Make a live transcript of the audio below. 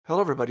Hello,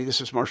 everybody. This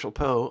is Marshall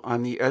Poe.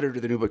 I'm the editor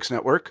of the New Books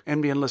Network.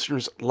 NBN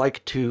listeners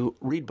like to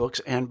read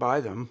books and buy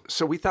them.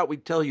 So we thought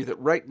we'd tell you that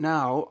right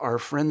now, our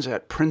friends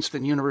at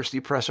Princeton University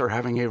Press are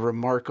having a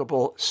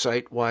remarkable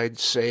site-wide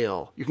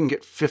sale. You can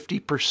get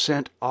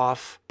 50%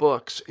 off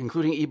books,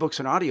 including ebooks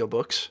and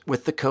audiobooks,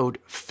 with the code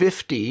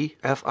 50,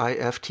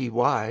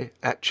 F-I-F-T-Y,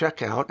 at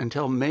checkout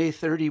until May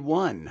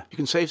 31. You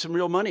can save some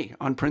real money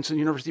on Princeton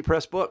University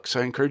Press books.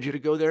 I encourage you to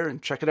go there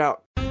and check it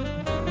out.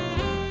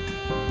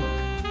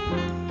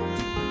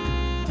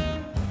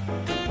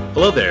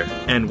 Hello there,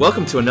 and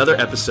welcome to another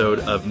episode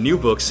of New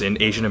Books in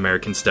Asian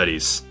American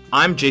Studies.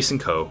 I'm Jason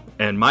Koh,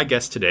 and my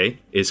guest today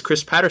is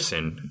Chris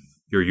Patterson,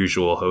 your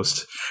usual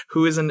host,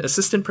 who is an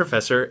assistant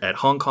professor at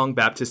Hong Kong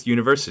Baptist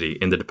University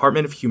in the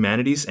Department of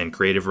Humanities and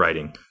Creative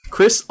Writing.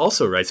 Chris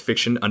also writes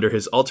fiction under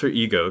his alter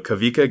ego,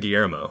 Kavika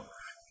Guillermo.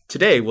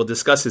 Today, we'll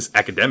discuss his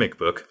academic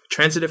book,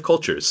 Transitive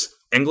Cultures,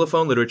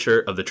 Anglophone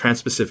Literature of the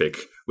Trans-Pacific,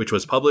 which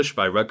was published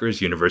by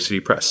Rutgers University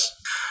Press.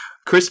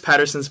 Chris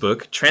Patterson's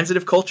book,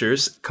 Transitive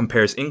Cultures,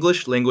 compares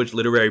English language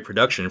literary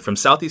production from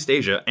Southeast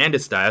Asia and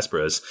its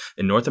diasporas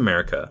in North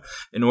America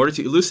in order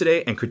to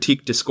elucidate and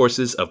critique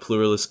discourses of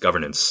pluralist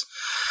governance.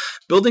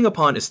 Building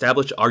upon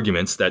established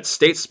arguments that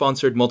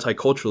state-sponsored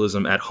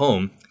multiculturalism at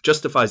home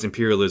justifies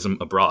imperialism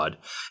abroad,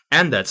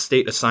 and that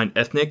state-assigned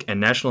ethnic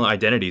and national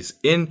identities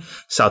in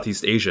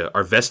Southeast Asia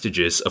are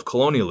vestiges of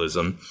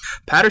colonialism,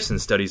 Patterson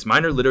studies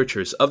minor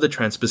literatures of the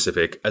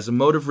Trans-Pacific as a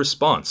mode of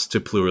response to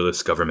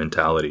pluralist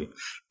governmentality.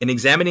 In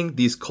examining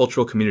these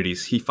cultural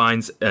communities, he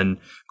finds an,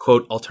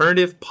 quote,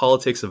 alternative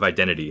politics of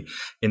identity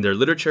in their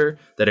literature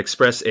that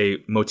express a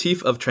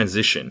motif of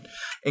transition.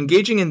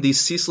 Engaging in these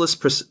ceaseless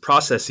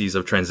processes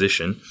of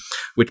transition,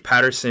 which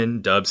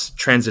Patterson dubs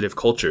transitive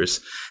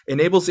cultures,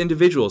 enables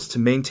individuals to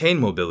maintain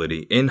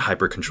mobility in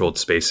hyper-controlled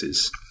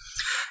spaces.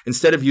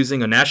 Instead of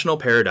using a national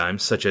paradigm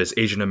such as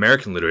Asian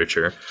American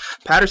literature,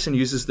 Patterson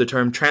uses the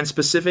term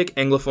Trans-Pacific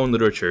Anglophone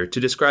literature to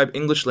describe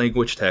English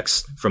language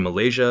texts from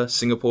Malaysia,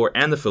 Singapore,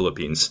 and the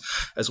Philippines,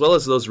 as well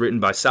as those written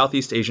by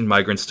Southeast Asian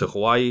migrants to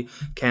Hawaii,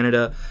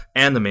 Canada,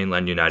 and the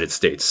mainland United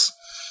States.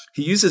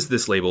 He uses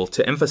this label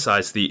to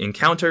emphasize the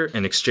encounter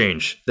and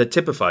exchange that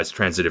typifies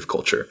transitive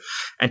culture,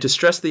 and to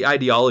stress the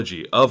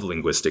ideology of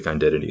linguistic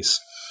identities.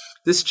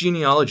 This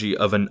genealogy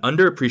of an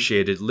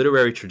underappreciated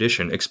literary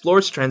tradition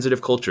explores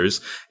transitive cultures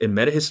in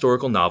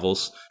metahistorical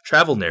novels,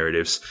 travel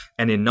narratives,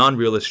 and in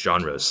non-realist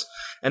genres,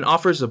 and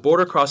offers a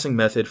border-crossing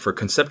method for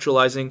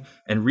conceptualizing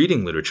and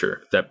reading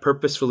literature that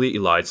purposefully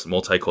elides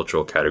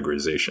multicultural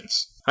categorizations.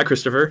 Hi,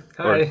 Christopher.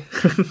 Hi.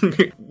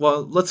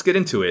 Well, let's get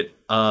into it.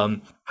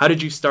 How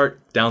did you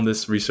start down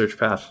this research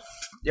path?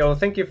 Yeah, well,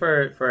 thank you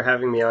for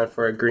having me on,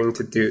 for agreeing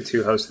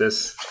to host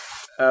this.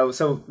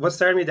 So what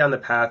started me down the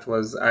path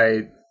was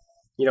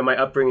my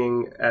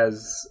upbringing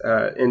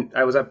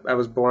I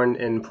was born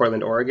in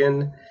Portland,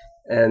 Oregon,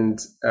 and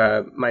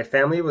my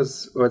family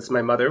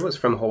my mother was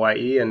from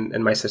Hawaii,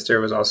 and my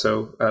sister was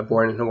also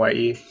born in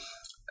Hawaii,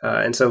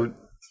 and so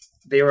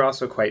they were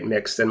also quite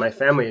mixed, and my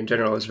family in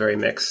general is very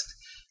mixed,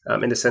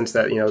 in the sense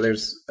that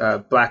there's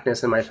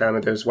blackness in my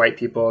family, there's white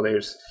people,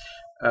 there's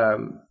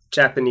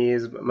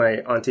Japanese. My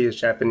auntie is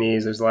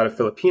Japanese. There's a lot of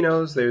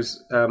Filipinos.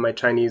 There's my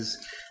Chinese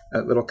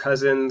little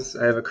cousins.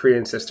 I have a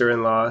Korean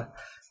sister-in-law.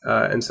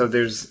 And so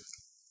there's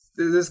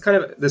kind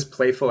of this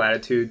playful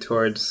attitude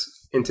towards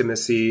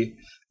intimacy,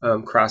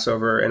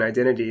 crossover, and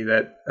identity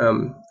that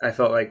I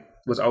felt like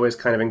was always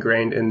kind of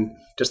ingrained in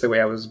just the way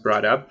I was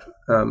brought up.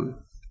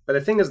 But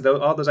the thing is, though,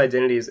 all those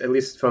identities, at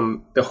least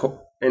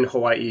in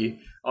Hawaii,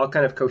 all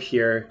kind of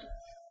cohere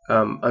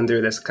under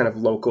this kind of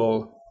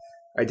local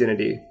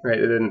identity, right?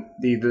 And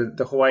then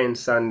the Hawaiian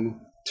sun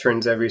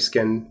turns every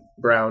skin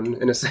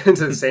brown, in a sense,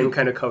 the same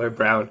kind of color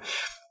brown.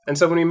 And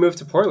so when we moved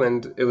to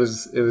Portland, it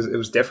was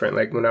different.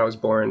 Like when I was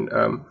born,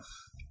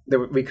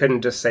 we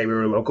couldn't just say we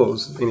were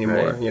locals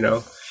anymore,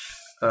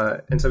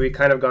 right. And so we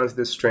kind of gone through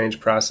this strange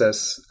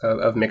process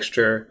of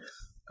mixture.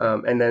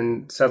 And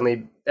then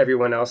suddenly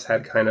everyone else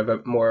had kind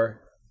of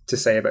more to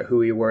say about who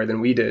we were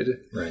than we did.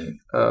 Right.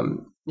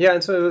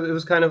 And so it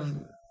was kind of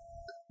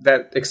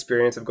that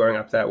experience of growing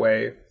up that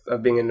way,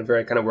 of being in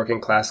very kind of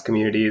working class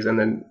communities. And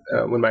then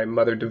when my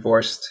mother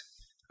divorced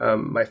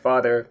my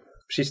father,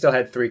 she still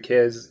had 3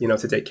 kids,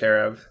 to take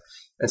care of.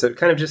 And so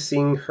kind of just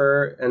seeing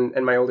her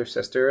and my older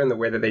sister and the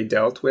way that they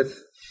dealt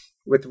with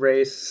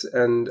race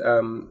and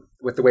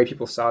with the way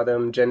people saw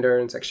them, gender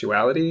and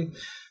sexuality,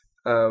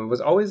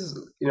 was always,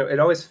 it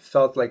always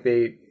felt like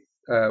they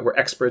were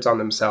experts on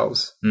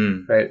themselves,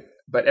 right?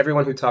 But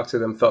everyone who talked to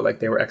them felt like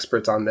they were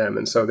experts on them.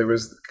 And so there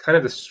was kind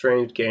of this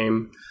strange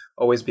game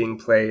always being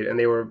played,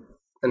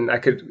 and I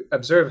could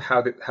observe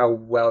how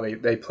well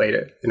they played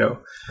it,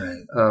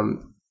 Right.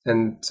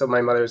 And so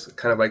my mother's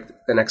kind of like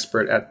an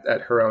expert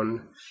at her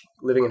own,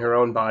 living in her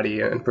own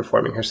body and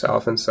performing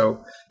herself. And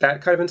so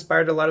that kind of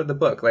inspired a lot of the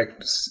book, like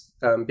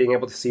being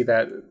able to see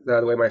that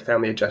the way my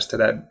family adjusts to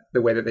that,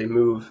 the way that they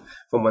move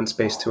from one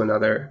space to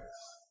another.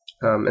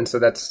 And so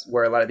that's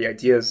where a lot of the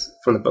ideas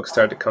from the book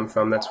started to come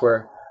from. That's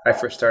where I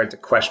first started to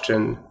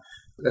question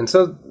And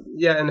so,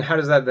 yeah, and how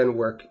does that then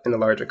work in a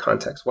larger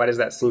context? Why does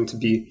that seem to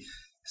be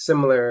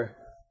similar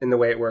in the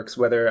way it works,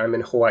 whether I'm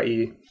in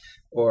Hawaii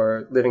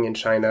or living in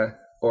China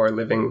or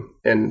living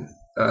in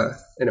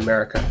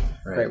America?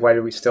 Right? Why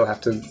do we still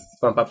have to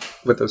bump up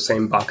with those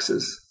same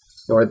boxes,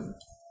 or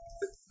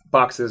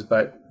boxes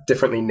but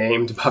differently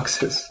named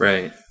boxes?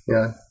 Right.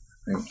 Yeah.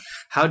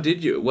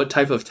 What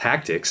type of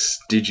tactics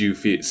did you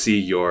see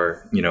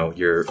your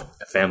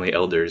family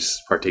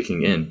elders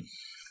partaking in?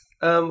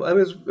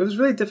 It was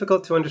really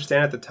difficult to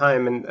understand at the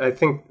time, and I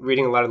think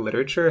reading a lot of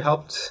literature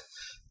helped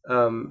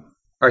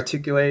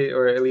articulate,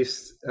 or at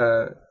least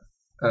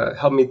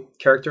help me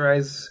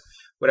characterize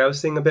what I was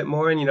seeing a bit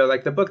more. And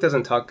like the book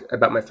doesn't talk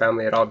about my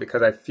family at all,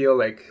 because I feel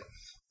like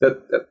that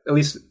at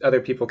least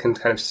other people can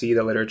kind of see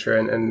the literature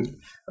and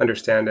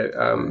understand it.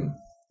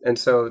 And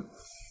so,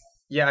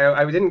 yeah,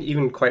 I didn't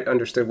even quite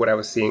understand what I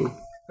was seeing,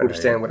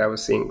 what I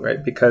was seeing,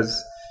 right?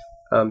 Because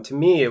to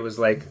me, it was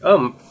like,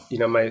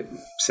 my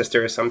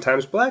sister is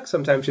sometimes Black,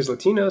 sometimes she's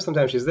Latino,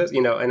 sometimes she's this,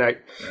 and I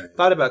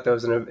thought about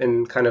those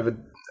in kind of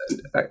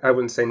I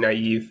wouldn't say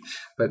naive,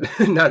 but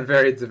not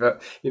very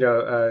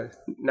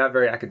not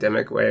very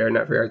academic way, or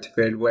not very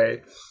articulated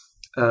way.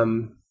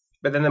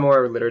 But then the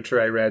more literature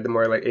I read, the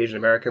more like Asian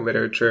American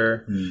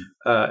literature,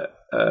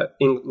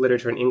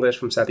 literature in English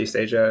from Southeast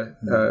Asia,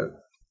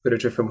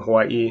 literature from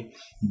Hawaii,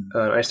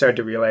 I started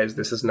to realize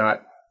this is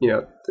not,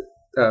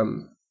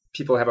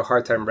 people have a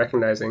hard time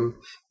recognizing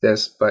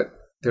this, but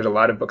there's a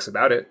lot of books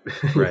about it.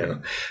 Right.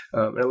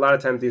 And a lot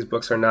of times these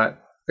books are not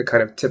the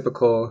kind of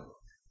typical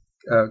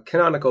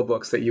canonical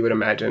books that you would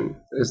imagine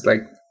is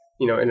like,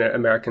 in an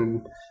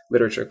American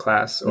literature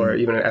class, or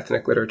even an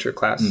ethnic literature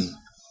class.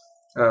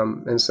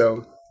 And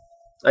so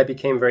I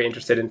became very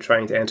interested in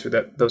trying to answer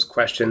those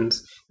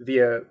questions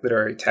via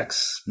literary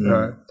texts,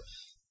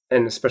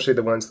 and especially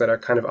the ones that are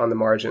kind of on the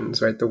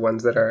margins, right? The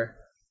ones that are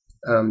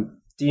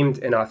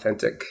deemed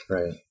inauthentic,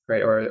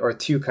 right? Or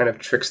too kind of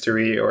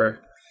trickstery, or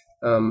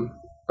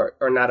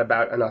not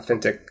about an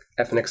authentic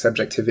ethnic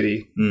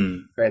subjectivity,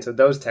 right? So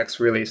those texts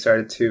really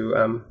started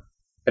to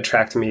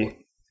attract me,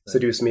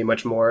 seduce me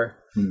much more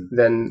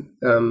than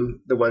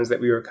the ones that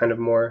we were kind of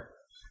more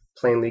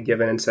plainly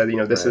given and said,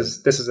 this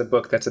is a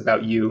book that's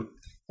about you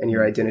and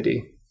your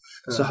identity.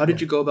 So how did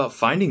you go about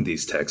finding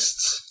these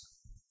texts?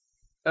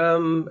 I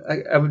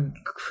would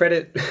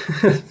credit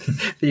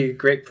the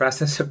great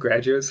process of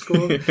graduate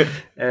school.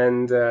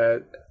 And,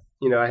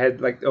 I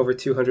had like over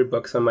 200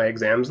 books on my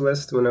exams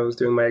list when I was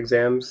doing my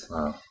exams.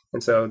 Wow.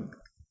 And so,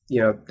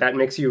 that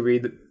makes you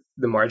read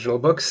the marginal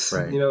books.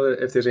 Right.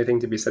 If there's anything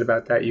to be said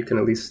about that, you can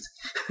at least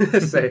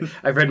say,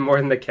 I've read more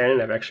than the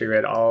canon. I've actually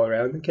read all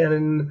around the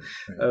canon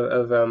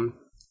of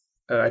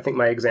I think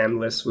my exam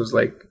list was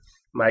like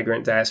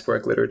migrant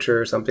diasporic literature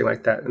or something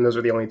like that. And those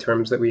were the only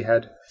terms that we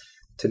had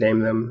to name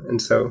them.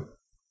 And so,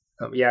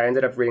 I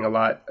ended up reading a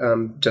lot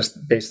just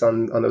based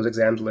on those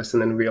exams lists,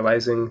 and then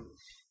realizing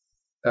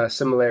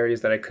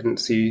similarities that I couldn't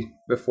see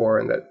before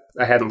and that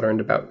I hadn't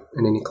learned about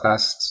in any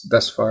class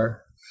thus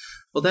far.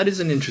 Well, that is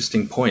an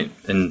interesting point,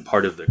 and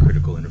part of the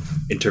critical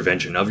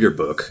intervention of your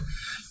book.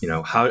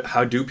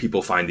 How do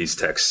people find these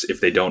texts if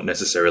they don't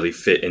necessarily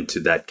fit into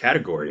that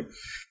category,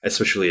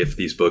 especially if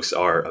these books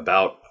are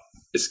about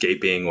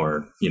escaping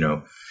or,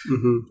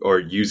 or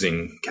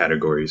using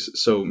categories.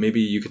 So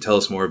maybe you could tell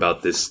us more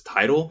about this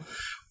title,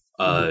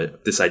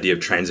 this idea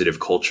of transitive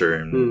culture,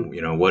 and,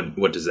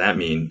 what does that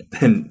mean?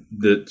 And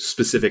the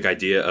specific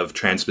idea of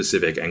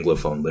trans-Pacific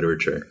Anglophone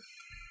literature.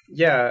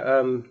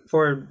 Yeah.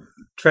 For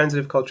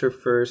transitive culture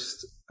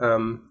first.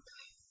 And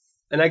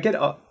I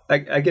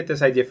get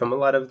this idea from a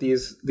lot of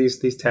these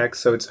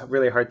texts, so it's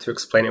really hard to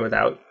explain it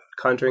without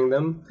conjuring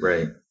them.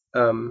 Right.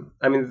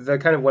 The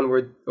kind of one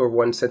word or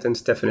one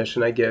sentence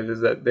definition I give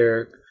is that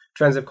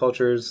transitive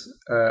cultures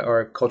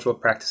are cultural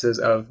practices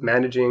of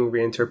managing,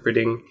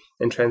 reinterpreting,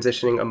 and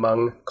transitioning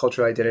among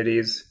cultural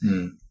identities,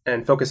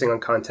 and focusing on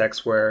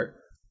contexts where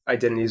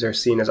identities are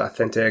seen as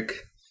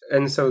authentic.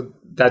 And so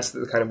that's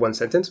the kind of one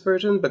sentence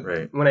version. But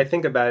when I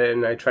think about it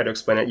and I try to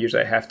explain it,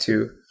 usually I have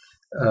to,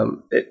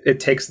 it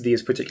takes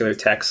these particular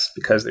texts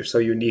because they're so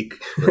unique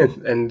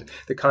and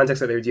the context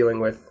that they're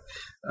dealing with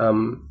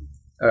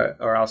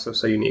are also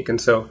so unique. And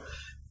so,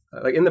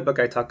 like in the book,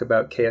 I talk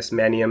about K.S.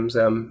 Maniam's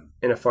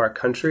In a Far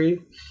Country,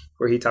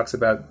 where he talks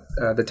about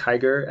the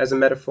tiger as a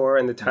metaphor,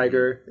 and the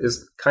tiger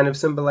is kind of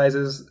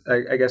symbolizes,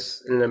 I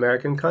guess, in an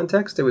American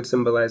context, it would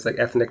symbolize like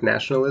ethnic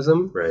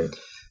nationalism. Right.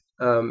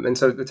 And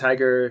so the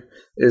tiger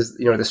is,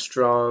 the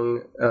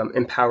strong,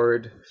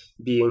 empowered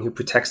being who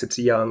protects its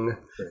young.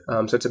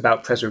 So it's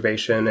about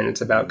preservation, and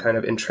it's about kind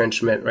of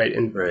entrenchment, right?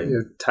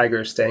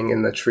 Tiger staying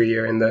in the tree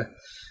or in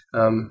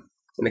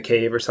the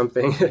cave or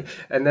something.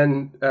 And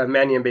then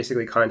Maniam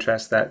basically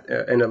contrasts that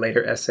in a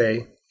later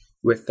essay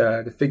with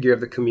the figure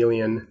of the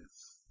chameleon.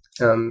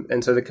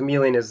 And so the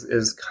chameleon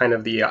is kind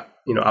of the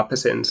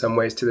opposite in some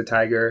ways to the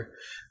tiger.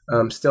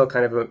 Still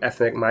kind of an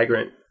ethnic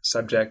migrant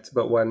subject,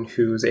 but one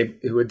who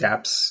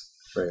adapts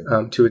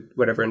to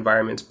whatever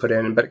environment's put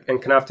in,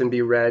 and can often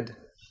be read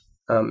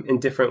in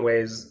different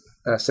ways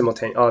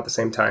simultaneous, all at the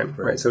same time,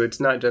 right? So it's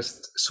not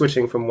just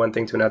switching from one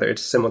thing to another;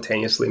 it's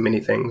simultaneously many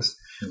things.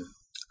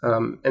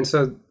 And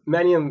so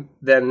Maniam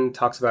then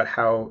talks about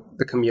how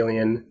the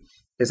chameleon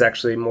is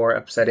actually more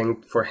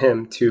upsetting for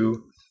him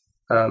to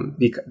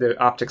be the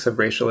optics of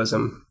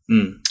racialism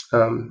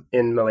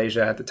in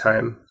Malaysia at the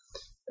time,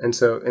 and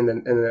so in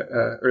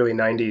the early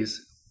 90s.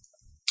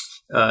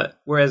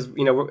 Whereas,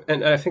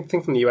 and I think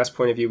from the U.S.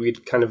 point of view,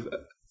 we'd kind of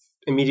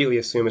immediately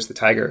assume it's the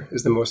tiger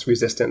is the most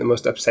resistant, the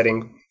most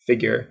upsetting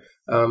figure.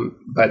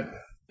 But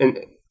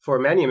for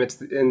Maniam,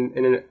 it's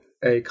in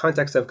a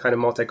context of kind of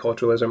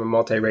multiculturalism or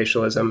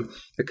multiracialism,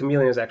 the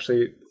chameleon is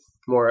actually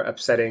more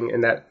upsetting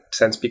in that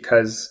sense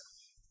because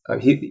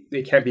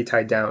they can't be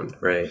tied down,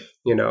 right?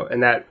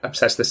 And that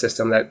upsets the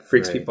system, that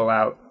freaks people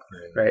out,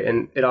 right?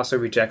 And it also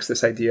rejects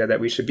this idea that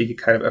we should be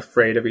kind of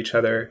afraid of each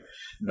other,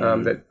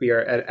 that we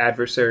are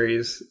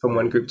adversaries from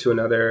one group to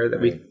another,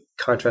 that we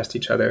contrast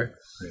each other.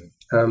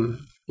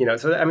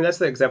 So I mean that's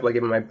the example I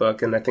give in my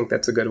book, and I think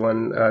that's a good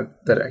one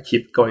that I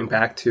keep going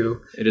back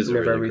to. It is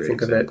whenever a really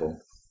great example.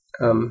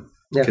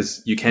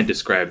 Because you can't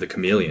describe the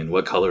chameleon.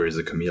 What color is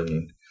a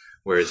chameleon?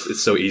 Whereas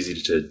it's so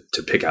easy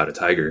to pick out a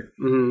tiger.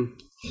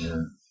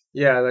 Mm-hmm.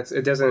 Yeah,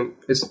 it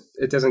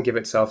doesn't give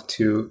itself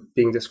to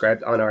being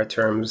described on our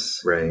terms,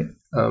 right?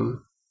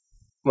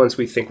 Once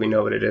we think we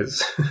know what it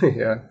is.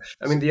 Yeah.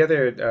 I mean, the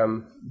other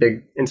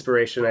big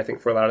inspiration, I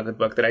think, for a lot of the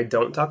book that I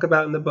don't talk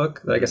about in the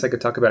book, that I guess I could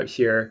talk about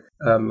here,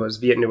 was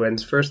Viet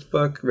Nguyen's first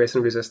book, Race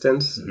and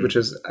Resistance, which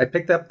is, I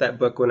picked up that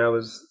book when I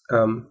was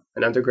an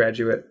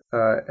undergraduate,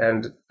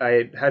 and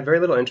I had very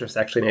little interest,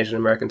 actually, in Asian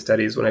American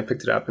studies when I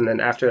picked it up. And then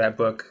after that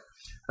book,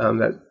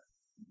 that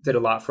did a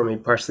lot for me,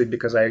 partially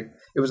because it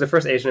was the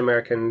first Asian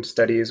American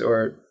studies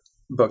or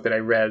book that I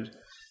read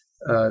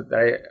that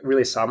I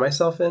really saw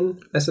myself in,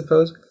 I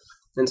suppose.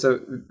 And so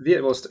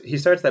he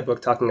starts that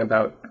book talking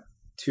about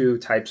two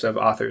types of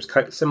authors,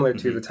 similar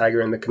to the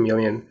tiger and the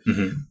chameleon.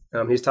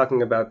 He's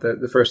talking about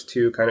the first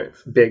two kind of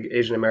big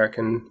Asian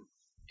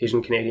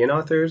Canadian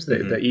authors,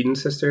 the Eaton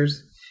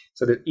sisters.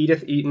 So there's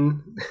Edith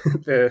Eaton,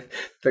 the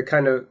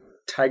kind of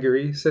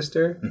tigery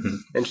sister,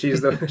 and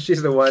she's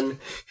the one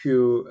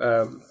who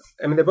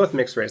I mean they're both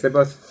mixed race. They're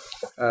both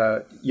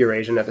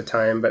Eurasian at the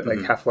time, but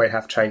like half white,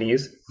 half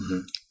Chinese.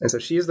 And so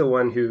she's the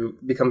one who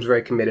becomes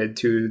very committed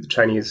to the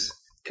Chinese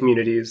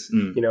communities.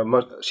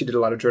 She did a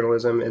lot of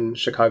journalism in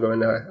Chicago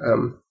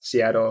and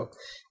Seattle,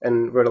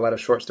 and wrote a lot of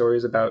short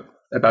stories about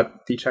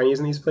the Chinese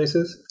in these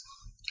places.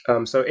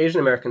 So Asian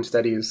American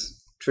studies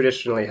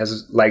traditionally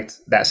has liked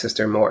that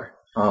sister more.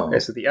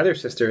 And so the other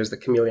sister is the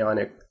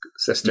chameleonic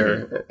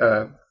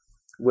sister,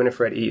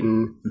 Winifred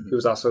Eaton,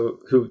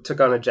 who took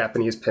on a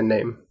Japanese pen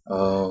name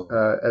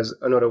as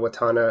Onoda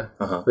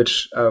Watana,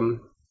 which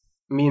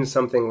means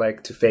something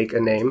like to fake a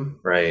name.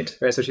 Right.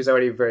 So she's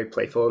already very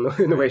playful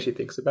in the way she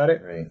thinks about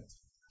it. Right.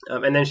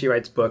 And then she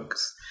writes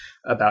books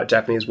about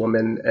Japanese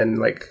women and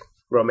like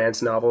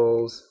romance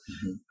novels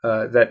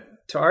that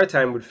to our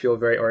time would feel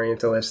very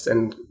Orientalist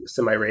and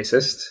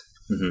semi-racist.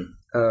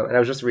 And I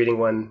was just reading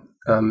one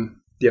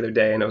the other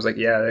day and I was like,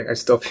 yeah, I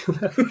still feel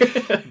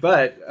that.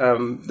 But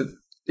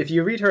if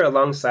you read her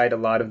alongside a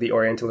lot of the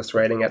Orientalist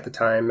writing at the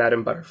time,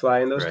 Madame Butterfly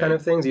and those kind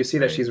of things, you see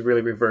that she's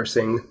really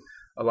reversing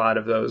a lot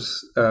of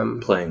those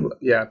playing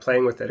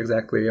with it,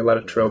 exactly. A lot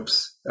of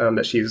tropes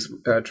that she's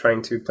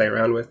trying to play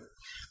around with,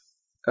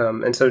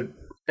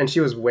 and she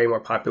was way more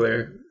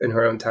popular in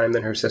her own time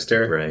than her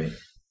sister, right?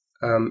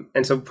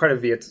 And so part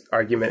of Viet's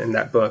argument in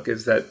that book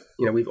is that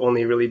we've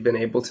only really been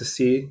able to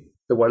see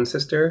the one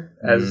sister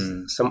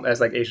as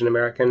like Asian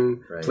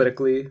American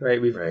politically,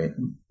 right? We've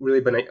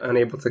really been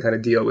unable to kind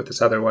of deal with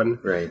this other one,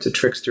 the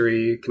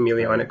trickstery,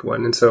 chameleonic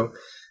one, and so.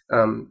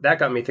 That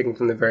got me thinking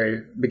from the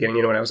very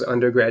beginning, when I was an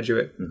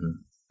undergraduate,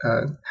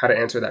 how to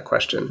answer that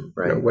question.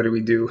 What do we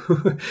do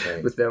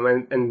with them?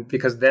 And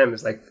because them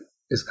is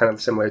kind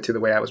of similar to the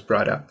way I was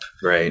brought up.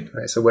 Right.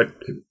 So when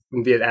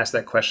Viet asked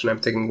that question, I'm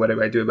thinking, what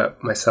do I do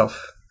about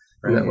myself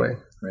in that way?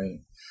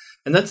 Right.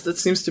 And that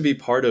seems to be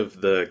part of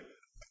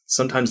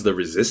sometimes the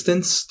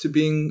resistance to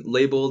being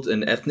labeled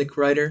an ethnic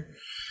writer.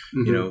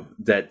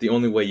 That the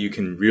only way you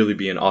can really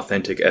be an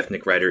authentic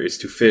ethnic writer is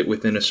to fit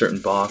within a certain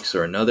box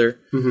or another.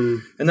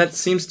 And that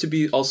seems to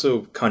be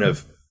also kind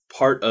of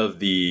part of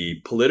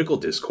the political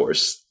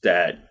discourse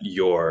that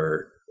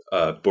your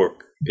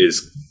book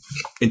is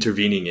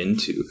intervening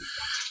into.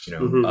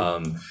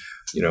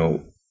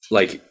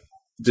 Like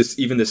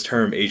this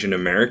term Asian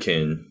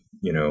American,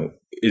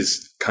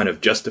 is kind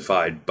of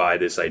justified by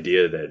this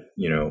idea that,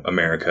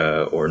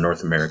 America or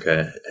North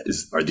America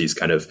are these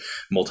kind of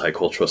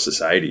multicultural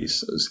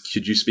societies.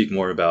 Could you speak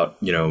more about,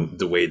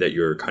 the way that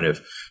you're kind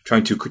of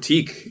trying to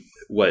critique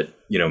what,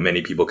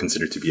 many people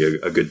consider to be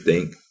a good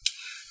thing?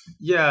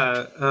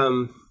 Yeah.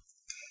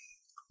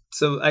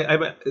 So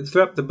I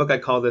throughout the book, I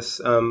call this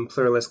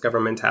pluralist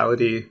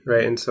governmentality,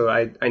 right? And so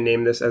I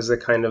name this as a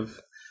kind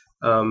of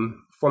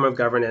form of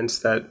governance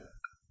that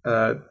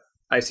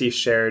I see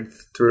shared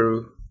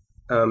through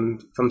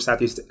from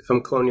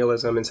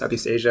colonialism in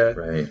Southeast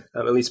Asia,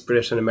 at least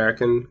British and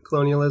American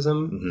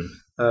colonialism.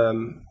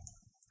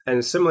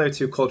 and similar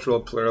to cultural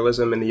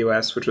pluralism in the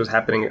U.S., which was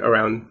happening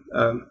around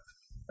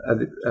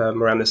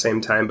the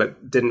same time,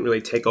 but didn't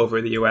really take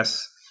over the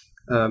U.S.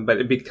 But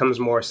it becomes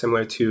more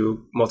similar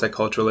to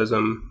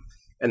multiculturalism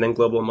and then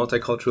global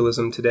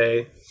multiculturalism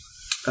today.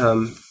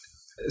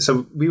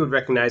 So we would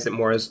recognize it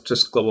more as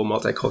just global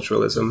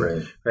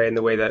multiculturalism, right? In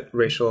the way that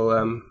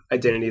racial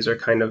identities are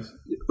kind of,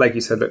 like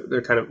you said,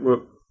 they're kind of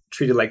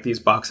treated like these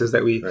boxes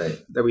that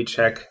we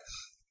check.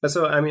 But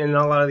so, I mean, in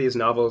a lot of these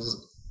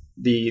novels,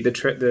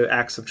 the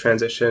acts of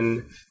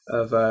transition,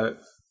 of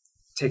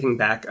taking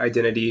back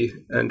identity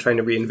and trying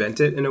to reinvent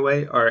it in a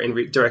way, are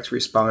in direct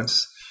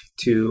response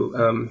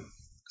to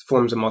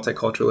forms of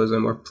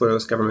multiculturalism or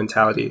pluralist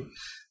governmentality,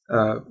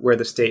 where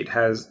the state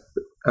has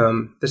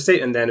the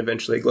state and then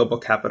eventually global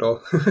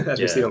capital, as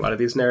we see in a lot of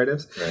these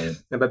narratives.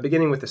 But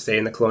beginning with the state,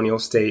 and the colonial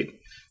state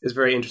is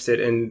very interested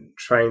in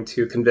trying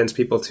to convince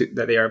people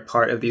that they are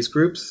part of these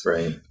groups,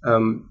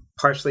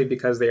 partially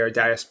because they are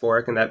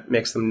diasporic, and that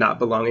makes them not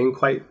belonging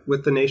quite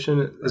with the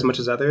nation as much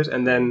as others.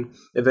 And then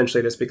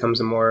eventually this becomes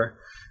a more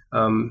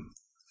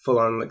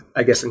full-on,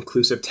 I guess,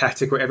 inclusive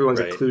tactic where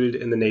everyone's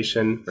included in the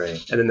nation,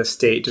 and then the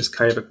state just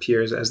kind of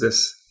appears as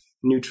this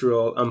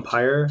neutral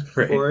umpire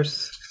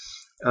force,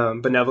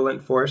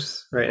 benevolent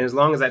force, right? And as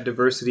long as that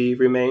diversity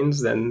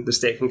remains, then the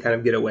state can kind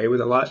of get away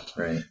with a lot,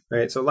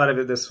 right? So a lot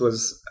of this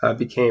was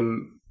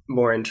became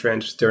more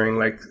entrenched during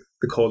like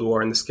the Cold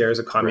War and the scares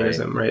of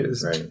communism, right?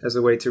 As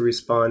a way to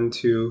respond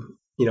to,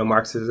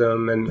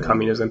 Marxism and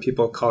communism,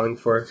 people calling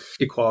for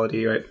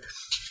equality, right?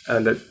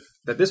 And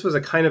that this was a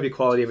kind of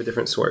equality of a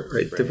different sort,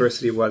 right?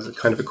 Diversity was a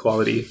kind of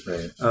equality,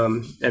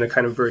 and a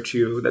kind of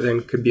virtue that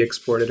then could be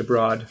exported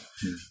abroad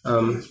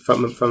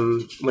from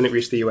when it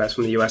reached the U.S.,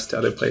 from the U.S. to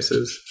other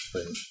places.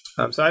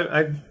 So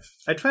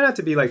I try not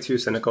to be like too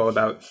cynical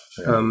about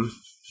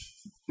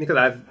because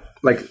I've,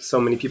 like so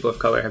many people of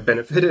color, have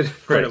benefited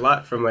quite a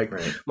lot from like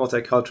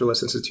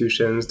multiculturalist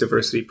institutions,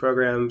 diversity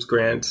programs,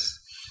 grants,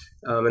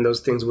 and those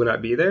things would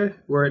not be there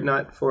were it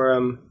not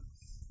for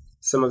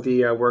some of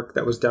the work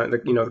that was done,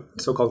 the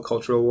so-called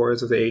cultural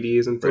wars of the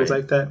 80s and things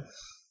like that.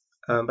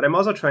 But I'm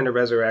also trying to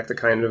resurrect a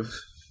kind of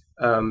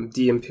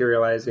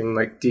de-imperializing,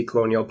 like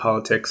decolonial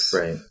politics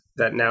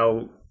that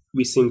now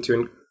we seem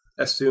to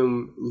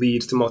assume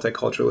leads to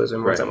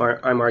multiculturalism. Whereas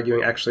I'm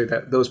arguing actually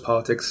that those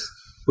politics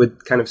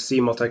would kind of see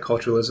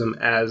multiculturalism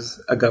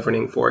as a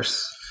governing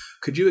force.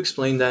 Could you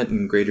explain that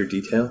in greater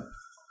detail?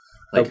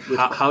 Like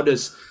how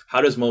does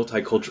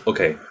multicultural?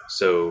 Okay,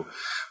 so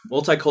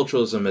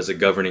multiculturalism as a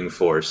governing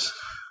force,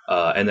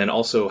 and then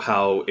also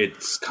how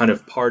it's kind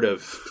of part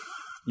of,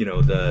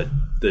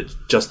 the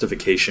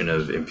justification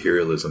of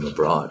imperialism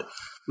abroad.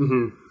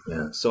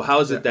 Yeah. So how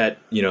is it that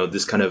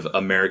this kind of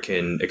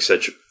American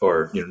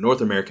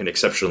North American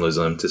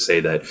exceptionalism to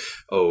say that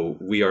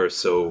we are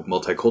so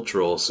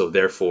multicultural, so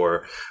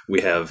therefore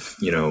we have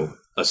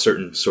a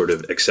certain sort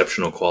of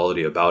exceptional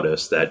quality about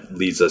us that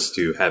leads us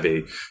to have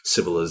a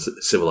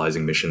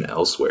civilizing mission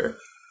elsewhere.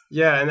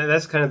 Yeah, and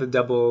that's kind of the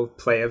double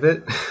play of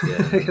it.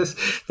 I guess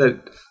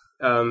that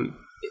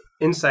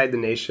inside the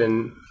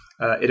nation,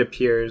 it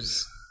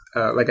appears,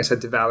 like I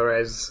said, to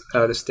valorize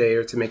the state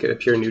or to make it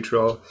appear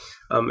neutral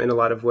in a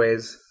lot of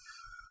ways.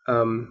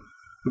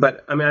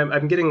 But I mean,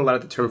 I'm getting a lot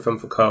of the term from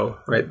Foucault,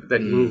 right?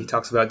 That he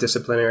talks about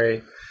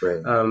disciplinary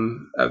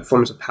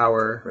forms of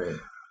power.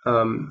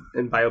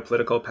 And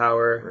biopolitical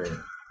power,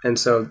 and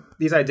so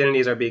these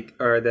identities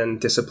are then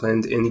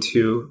disciplined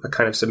into a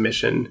kind of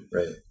submission.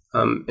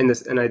 In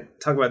this, and I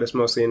talk about this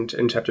mostly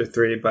in chapter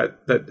 3,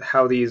 but that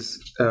how these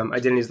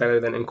identities that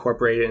are then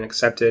incorporated and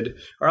accepted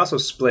are also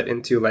split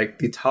into like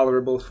the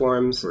tolerable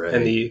forms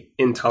and the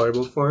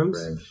intolerable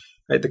forms,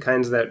 right? The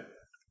kinds that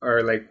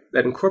are like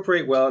that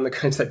incorporate well and the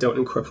kinds that don't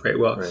incorporate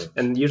well,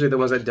 and usually the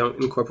ones that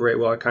don't incorporate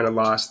well are kind of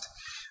lost,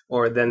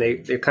 or then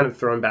they're kind of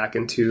thrown back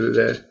into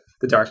the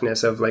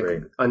darkness of like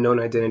unknown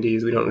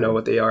identities. We don't know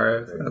what they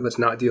are. Let's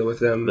not deal with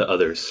them. The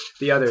others.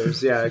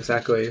 Yeah,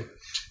 exactly.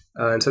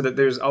 And so that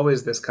there's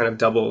always this kind of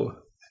double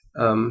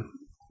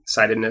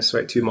sidedness,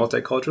 right, to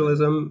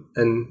multiculturalism.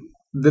 And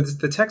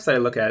the text that I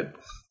look at,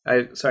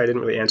 sorry, I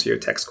didn't really answer your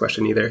text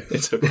question either.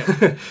 It's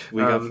okay.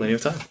 We got plenty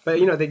of time. But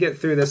they get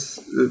through this.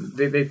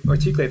 They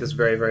articulate this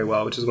very, very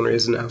well, which is one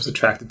reason I was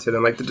attracted to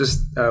them. Like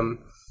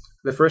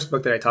the first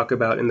book that I talk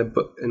about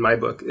in my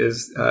book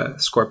is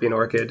Scorpion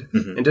Orchid,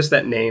 and just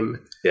that name,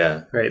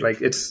 right?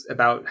 Like it's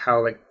about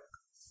how, like,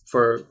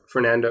 for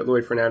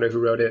Lloyd Fernando, who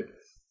wrote it,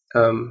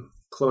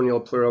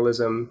 colonial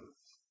pluralism,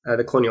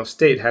 the colonial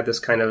state had this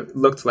kind of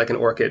looked like an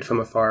orchid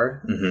from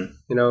afar,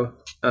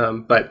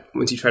 but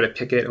once you try to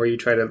pick it or you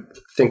try to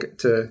think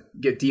to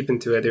get deep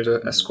into it, there's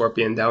a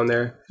scorpion down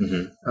there.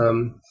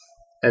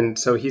 And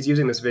so he's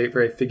using this very,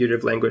 very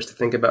figurative language to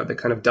think about the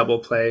kind of double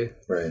play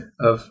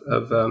of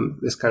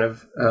this kind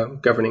of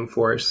governing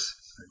force,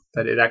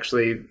 that it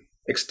actually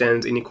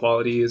extends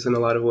inequalities in a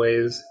lot of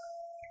ways,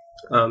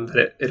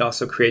 that it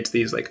also creates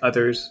these like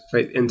others,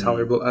 right,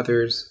 intolerable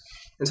others.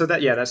 And so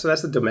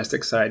that's the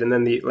domestic side. And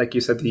then like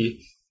you said, the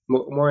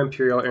more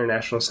imperial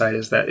international side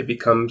is that it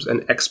becomes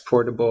an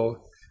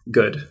exportable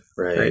good,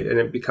 Right. And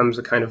it becomes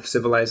a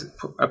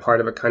part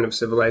of a kind of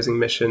civilizing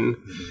mission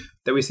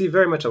that we see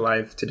very much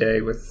alive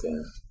today with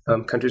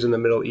countries in the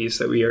Middle East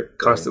that we are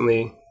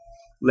constantly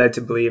led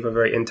to believe are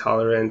very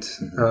intolerant,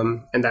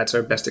 and that's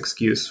our best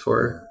excuse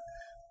for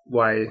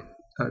why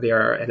they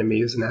are our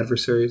enemies and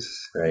adversaries.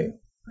 Right.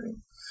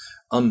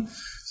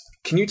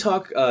 Can you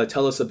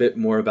tell us a bit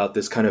more about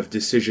this kind of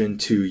decision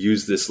to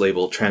use this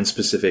label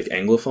Trans-Pacific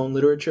Anglophone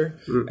literature,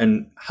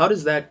 and how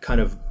does that kind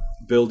of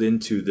build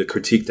into the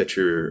critique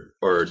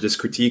this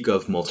critique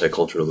of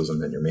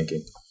multiculturalism that you're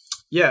making?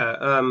 Yeah,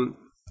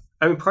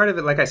 I mean, part of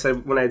it, like I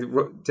said, when I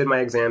did my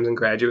exams in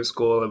graduate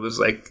school, it was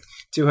like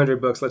 200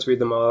 books. Let's read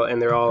them all,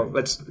 and they're all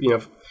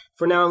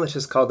for now, let's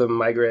just call them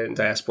migrant and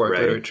diasporic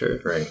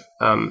literature. Right.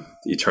 The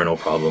eternal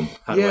problem.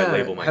 How do I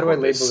label my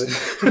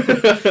corpus? I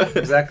label it?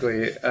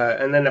 Exactly.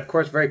 And then, of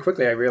course, very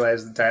quickly, I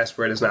realized that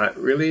diaspora does not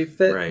really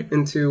fit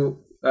into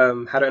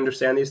how to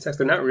understand these texts.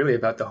 They're not really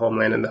about the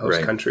homeland and the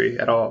host country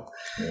at all.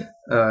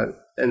 Right.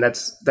 And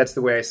that's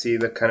the way I see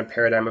the kind of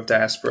paradigm of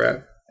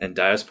diaspora. And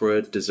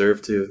diaspora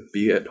deserve to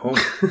be at home.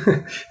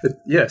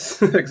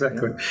 Yes,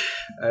 exactly.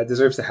 It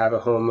deserves to have a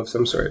home of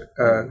some sort,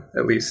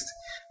 at least.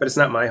 But it's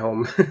not my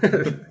home,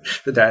 the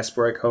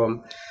diasporic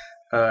home.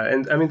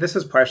 And I mean, this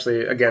is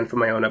partially, again, from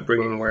my own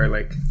upbringing where,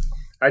 like,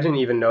 I didn't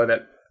even know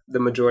that the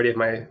majority of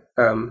my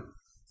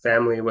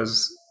family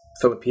was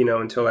Filipino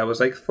until I was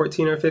like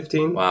 14 or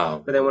 15.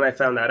 Wow. But then when I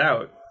found that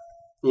out,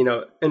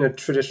 in a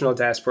traditional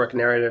diasporic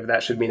narrative,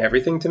 that should mean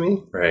everything to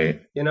me.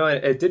 Right.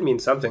 It did mean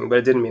something, but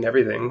it didn't mean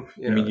everything.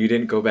 You mean you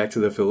didn't go back to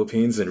the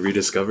Philippines and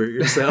rediscover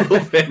yourself?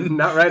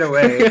 Not right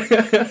away.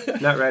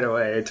 Not right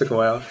away. It took a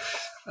while.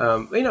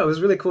 It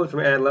was really cool for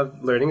me. I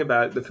loved learning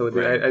about the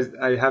Philippines.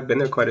 Right. I have been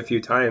there quite a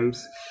few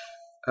times.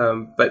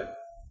 But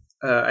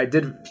I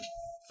did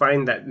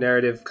find that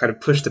narrative kind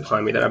of pushed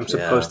upon me that I'm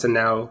supposed to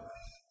now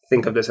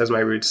think of this as my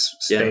roots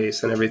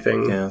space and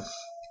everything. Yeah.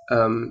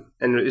 And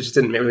it just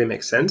didn't really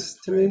make sense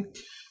to me.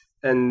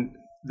 And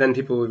then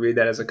people would read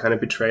that as a kind of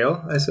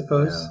betrayal, I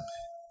suppose.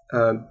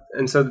 Yeah.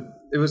 And so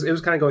it was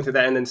kind of going through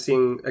that and then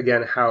seeing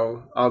again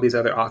how all these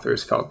other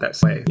authors felt that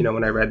way,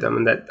 when I read them,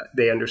 and that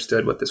they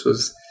understood what this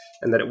was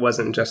and that it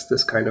wasn't just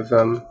this kind of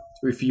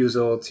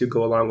refusal to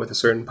go along with a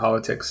certain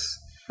politics,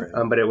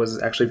 but it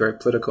was actually very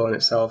political in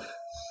itself.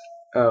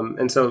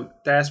 And so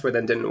diaspora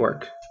then didn't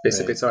work,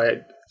 basically. Right. So I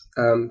had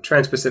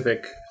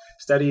Trans-Pacific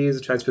studies,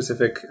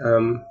 Trans-Pacific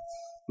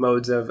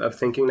modes of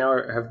thinking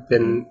now have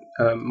been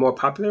more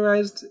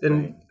popularized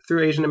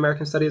through Asian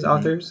American studies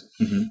authors.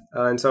 Mm-hmm.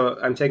 And so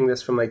I'm taking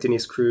this from like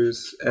Denise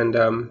Cruz and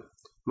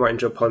Martin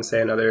Joe Ponce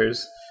and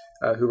others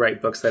who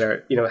write books that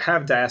are,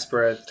 have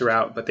diaspora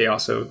throughout, but they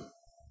also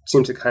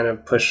seem to kind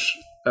of push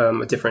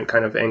a different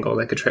kind of angle,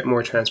 like a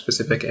more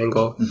Trans-Pacific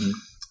angle.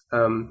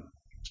 Mm-hmm.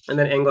 And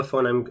then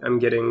Anglophone, I'm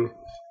getting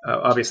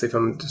obviously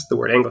from just the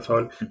word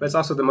Anglophone, but it's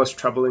also the most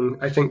troubling,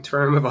 I think,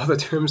 term of all the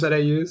terms that I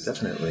use.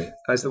 Definitely.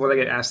 It's the one I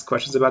get asked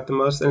questions about the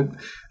most. And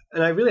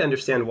I really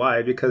understand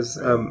why, because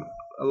a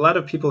lot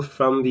of people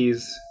from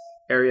these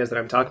areas that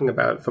I'm talking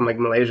about, from like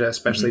Malaysia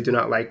especially, do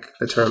not like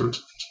the term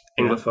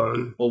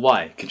Anglophone. Yeah. Well,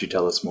 why? Could you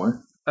tell us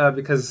more?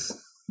 Because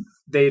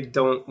they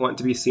don't want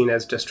to be seen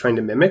as just trying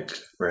to mimic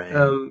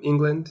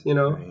England,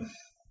 Right.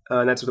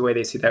 And that's the way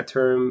they see that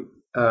term.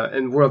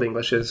 And World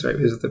English is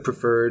the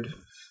preferred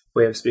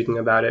way of speaking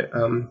about it.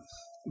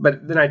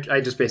 But then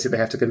I just basically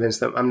have to convince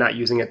them I'm not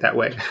using it that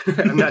way.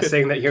 I'm not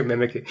saying that you're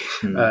mimicking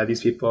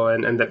these people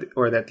and that,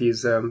 or that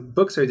these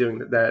books are doing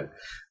that.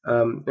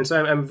 And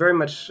so I'm very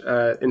much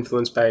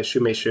influenced by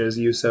Xu Meishi's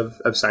use of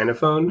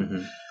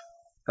Sinophone,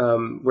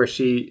 where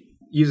she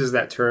uses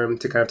that term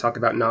to kind of talk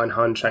about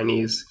non-Han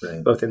Chinese,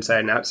 both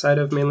inside and outside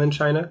of mainland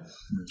China.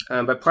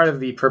 But part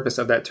of the purpose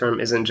of that term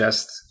isn't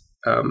just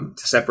to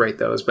separate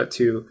those, but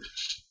to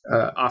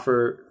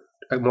offer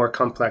a more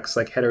complex,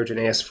 like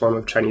heterogeneous form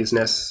of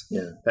Chineseness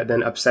that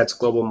then upsets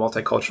global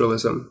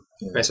multiculturalism.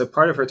 Yeah. Right? So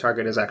part of her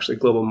target is actually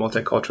global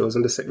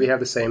multiculturalism. We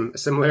have a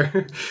similar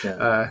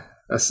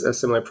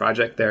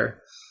project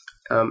there.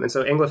 And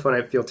so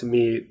Anglophone, I feel, to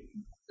me,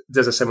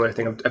 does a similar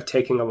thing of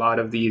taking a lot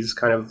of these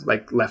kind of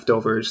like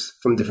leftovers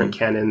from different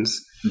canons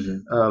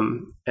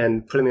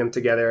and putting them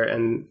together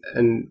and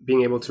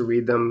being able to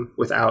read them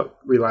without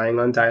relying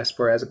on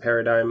diaspora as a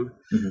paradigm,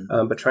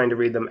 but trying to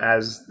read them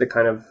as the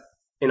kind of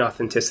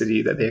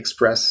inauthenticity that they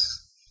express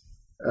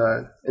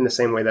in the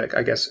same way that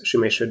I guess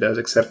Xu Meishi does,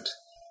 except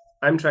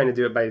I'm trying to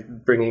do it by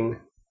bringing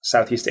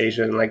Southeast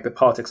Asia and like the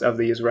politics of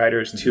these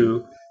writers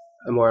to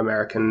a more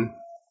American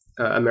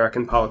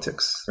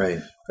politics, right?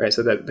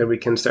 So that we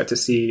can start to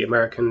see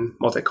American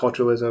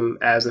multiculturalism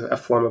as a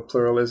form of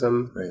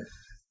pluralism,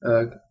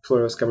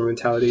 pluralist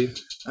governmentality.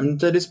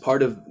 That is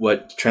part of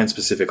what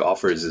Trans-Pacific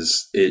offers.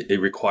 Is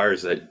it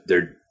requires that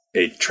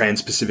a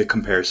Trans-Pacific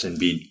comparison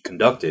be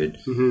conducted.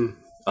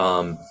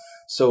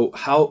 So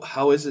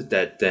how is it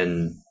that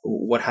then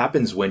what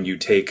happens when you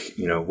take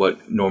what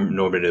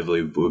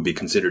normatively would be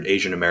considered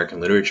Asian American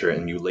literature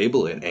and you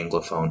label it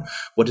Anglophone?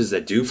 What does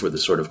that do for the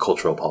sort of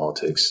cultural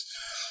politics?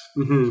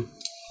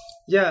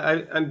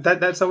 Yeah,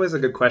 that's always a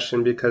good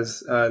question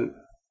because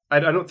I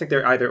don't think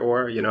they're either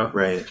or, you know.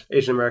 Right.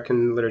 Asian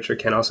American literature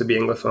can also be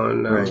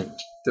Anglophone. Right.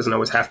 Doesn't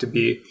always have to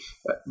be.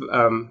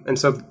 And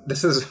so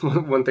this is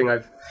one thing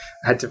I've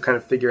had to kind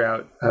of figure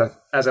out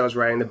as I was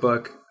writing the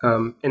book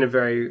in a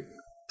very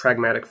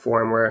pragmatic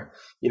form where,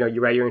 you know,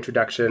 you write your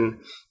introduction,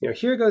 you know,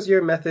 here goes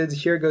your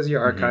methods, here goes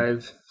your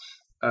archive.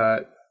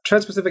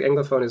 Trans-Pacific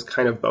Anglophone is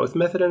kind of both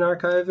method and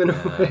archive in a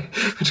way,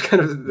 which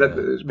kind of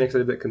that makes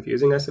it a bit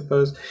confusing, I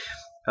suppose.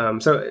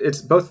 So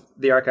it's both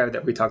the archive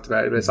that we talked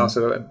about, but it's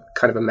also a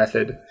kind of a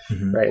method,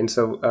 right? And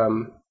so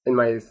in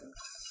my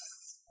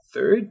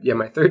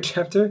third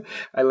chapter,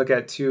 I look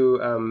at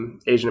two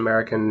Asian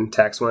American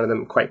texts, one of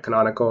them quite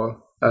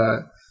canonical,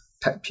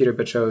 Peter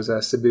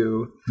Bachot's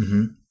Cebu,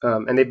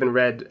 and they've been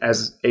read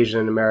as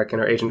Asian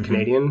American or Asian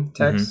Canadian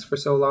texts for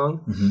so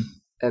long.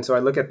 And so I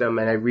look at them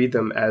and I read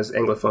them as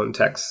Anglophone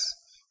texts.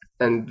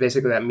 And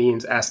basically that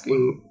means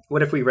asking,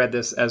 what if we read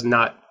this as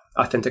not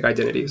authentic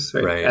identities,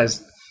 right?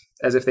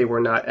 As if they were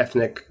not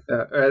ethnic,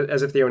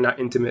 as if they were not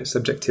intimate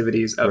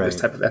subjectivities of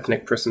this type of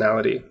ethnic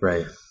personality.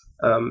 Right.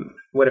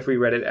 What if we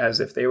read it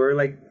as if they were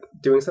like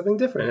doing something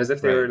different, as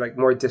if they were like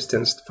more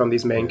distanced from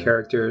these main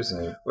characters,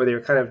 or they were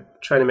kind of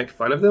trying to make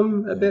fun of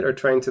them a bit, or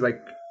trying to like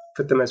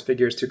put them as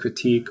figures to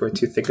critique or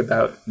to think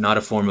about. Not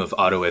a form of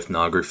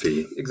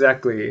autoethnography.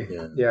 Exactly.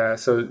 Yeah.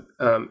 So,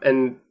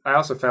 and I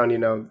also found, you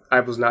know, I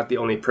was not the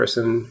only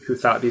person who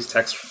thought these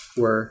texts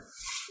were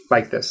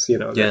like this, you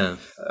know.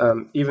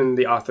 Even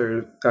the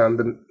author,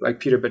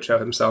 like Peter Bachot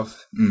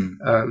himself, in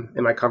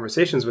my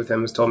conversations with him,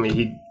 has told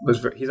me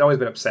he's always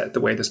been upset at the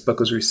way this book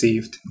was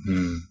received.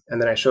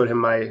 And then I showed him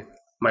my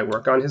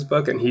work on his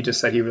book, and he just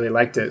said he really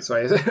liked it. So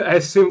I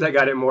assumed I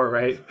got it more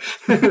right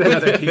than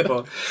other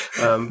people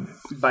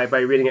by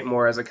reading it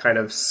more as a kind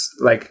of,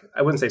 like,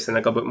 I wouldn't say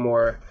cynical, but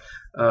more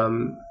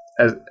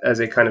as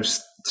a kind of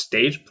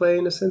stage play,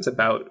 in a sense,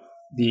 about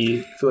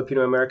the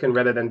Filipino American,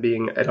 rather than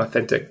being an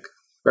authentic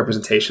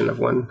representation of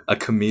one. A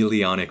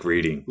chameleonic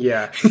reading.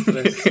 Yeah.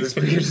 Let's just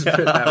put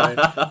it that way.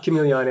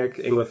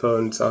 Chameleonic,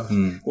 Anglophone. So.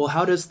 Well,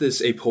 how does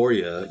this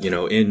aporia, you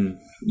know, in,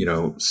 you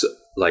know,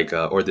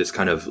 or this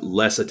kind of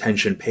less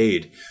attention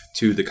paid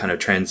to the kind of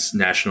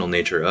transnational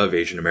nature of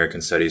Asian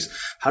American studies,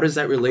 how does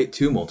that relate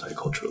to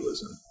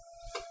multiculturalism?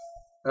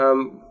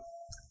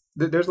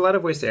 There's a lot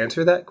of ways to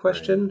answer that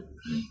question.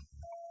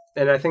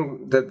 And I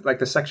think that, like,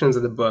 the sections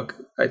of the book,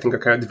 I think, are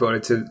kind of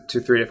devoted to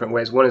three different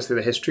ways. One is through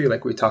the history,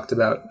 like we talked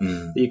about.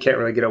 You can't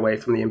really get away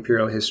from the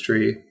imperial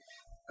history.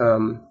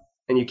 And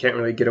you can't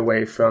really get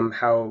away from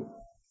how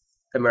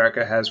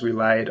America has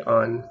relied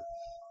on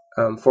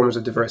forms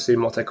of diversity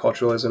and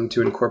multiculturalism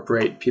to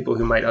incorporate people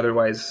who might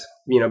otherwise,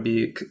 you know,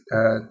 be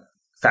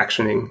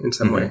factioning in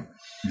some way.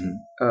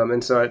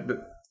 And so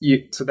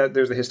that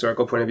there's the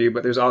historical point of view,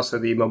 but there's also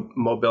the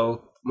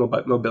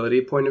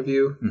mobility point of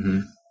view.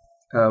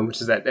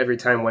 Which is that every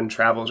time one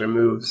travels or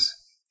moves,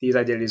 these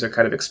identities are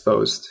kind of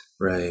exposed.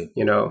 Right.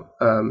 You know,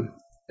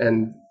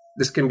 and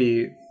this can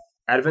be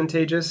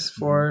advantageous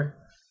for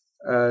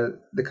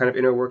the kind of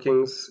inner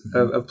workings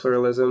of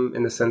pluralism,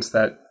 in the sense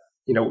that,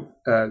 you know,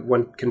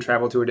 one can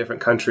travel to a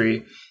different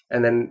country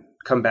and then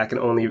come back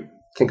and only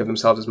think of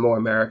themselves as more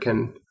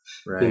American,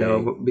 you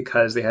know,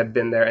 because they had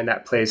been there, and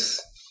that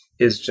place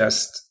is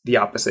just the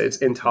opposite. It's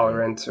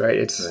intolerant, right?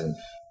 It's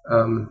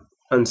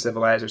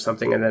uncivilized or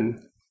something. And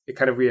then it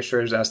kind of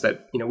reassures us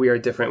that, you know, we are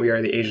different. We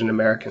are the Asian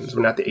Americans.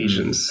 We're not the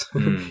Asians,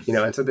 you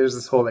know. And so there's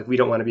this whole, like, we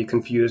don't want to be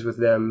confused with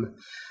them,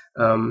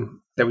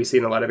 that we see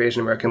in a lot of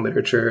Asian American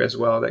literature as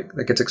well,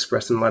 that gets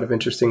expressed in a lot of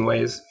interesting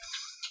ways.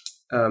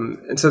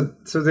 And so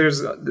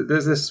there's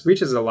this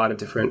reaches a lot of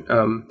different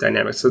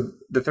dynamics. So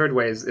the third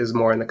way is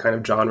more in the kind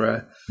of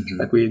genre,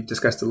 like we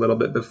discussed a little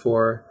bit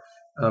before,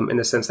 in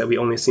the sense that we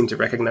only seem to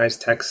recognize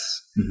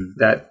texts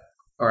that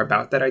are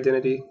about that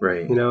identity,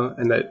 right? You know,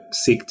 and that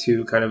seek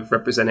to kind of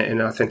represent it in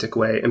an authentic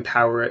way,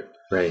 empower it,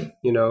 right?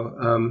 You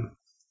know,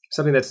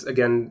 something that's,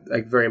 again,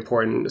 like, very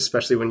important,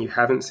 especially when you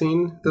haven't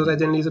seen those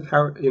identities of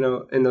power, you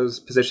know, in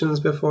those positions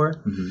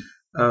before,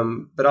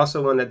 but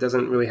also one that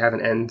doesn't really have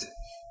an end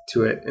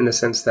to it, in the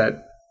sense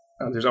that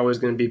there's always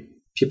going to be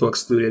people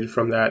excluded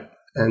from that,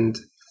 and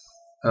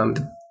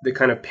the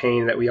kind of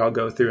pain that we all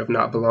go through of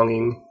not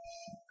belonging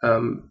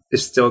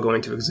is still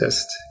going to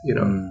exist, you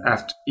know,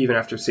 even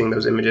after seeing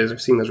those images or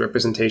seeing those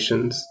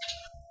representations.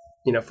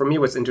 You know, for me,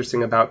 what's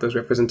interesting about those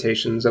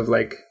representations of,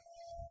 like,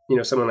 you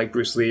know, someone like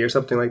Bruce Lee or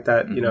something like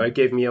that, you know, it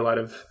gave me a lot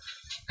of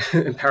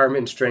empowerment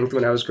and strength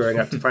when I was growing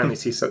up to finally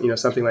see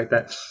something like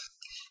that.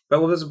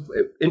 But what was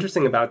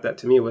interesting about that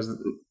to me was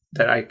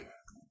that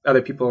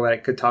other people that I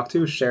could talk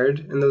to shared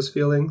in those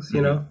feelings,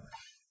 you know.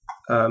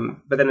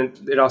 But then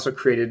it also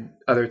created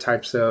other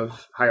types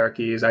of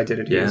hierarchies,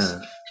 identities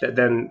that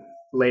then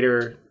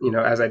later, you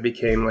know, as I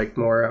became, like,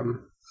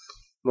 more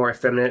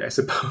effeminate, I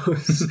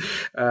suppose,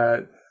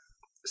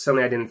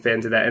 suddenly I didn't fit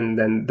into that, and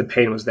then the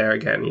pain was there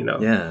again, you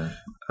know.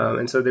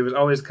 And so there was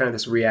always kind of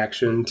this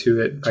reaction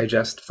to it by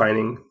just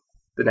finding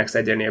the next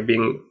identity of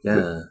being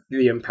the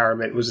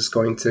empowerment was just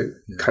going to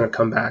kind of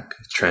come back.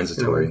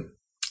 Transitory.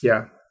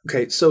 Yeah.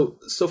 Okay, so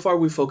far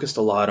we've focused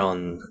a lot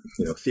on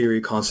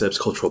theory, concepts,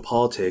 cultural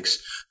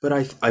politics, but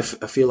I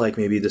feel like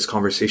maybe this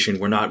conversation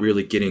we're not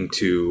really getting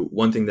to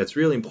one thing that's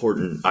really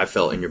important. I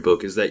felt in your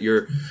book is that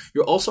you're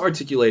also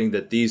articulating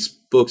that these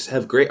books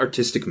have great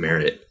artistic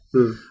merit.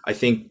 I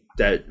think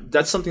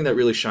that's something that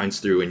really shines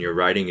through in your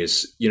writing.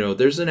 Is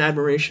there's an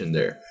admiration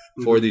there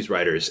for these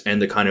writers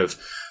and the kind of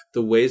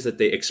the ways that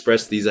they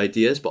express these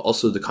ideas, but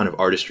also the kind of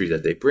artistry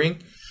that they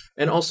bring,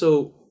 and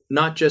also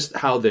not just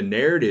how the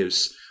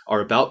narratives are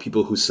about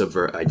people who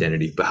subvert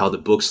identity, but how the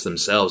books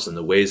themselves and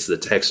the ways the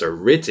texts are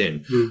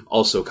written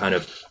also kind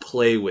of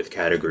play with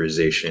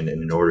categorization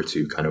and in order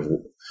to kind of,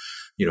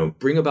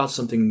 bring about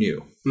something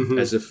new,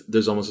 as if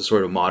there's almost a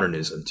sort of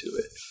modernism to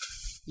it.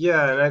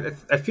 Yeah, and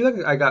I feel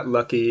like I got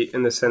lucky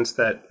in the sense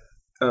that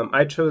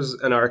I chose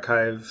an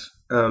archive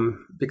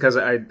because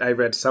I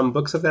read some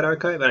books of that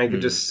archive, and I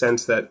could just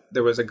sense that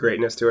there was a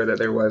greatness to it, that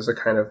there was a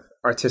kind of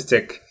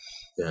artistic,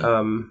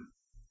 and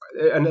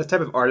a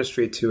type of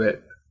artistry to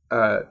it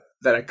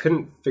that I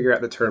couldn't figure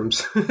out the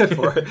terms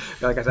for.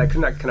 Like I said, I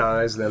could not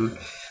canonize them.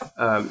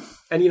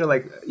 And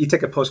you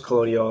take a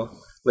post-colonial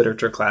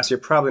literature class, you're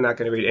probably not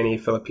going to read any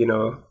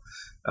Filipino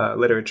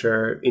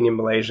literature, Indian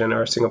Malaysian,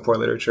 or Singapore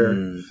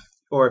literature.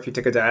 Or if you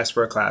take a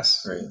diaspora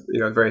class,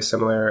 very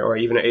similar, or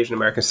even an Asian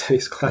American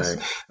Studies class,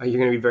 you're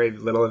going to be very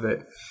little of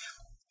it.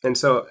 And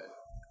so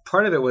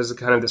part of it was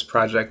kind of this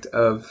project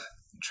of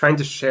trying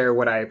to share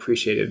what I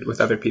appreciated with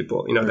other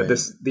people,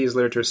 that these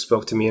literatures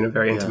spoke to me in a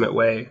very intimate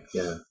way,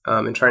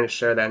 and trying to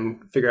share that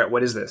and figure out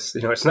what is this?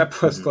 It's not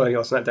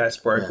post-colonial, it's not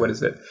diasporic, what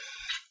is it?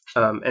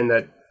 And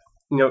that,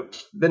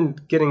 then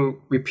getting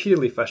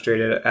repeatedly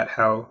frustrated at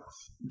how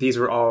these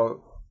were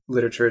all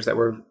literatures that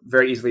were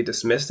very easily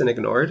dismissed and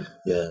ignored,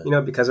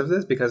 because of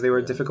this, because they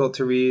were difficult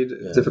to read,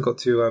 difficult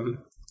to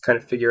kind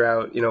of figure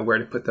out, where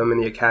to put them in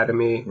the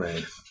academy.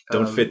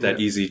 Don't fit that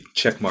easy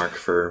check mark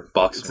for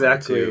box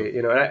exactly.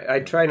 1 or 2. I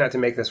try not to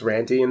make this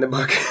ranty in the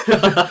book.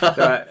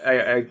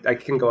 I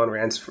can go on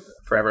rants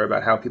forever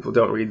about how people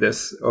don't read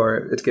this or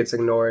it gets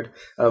ignored,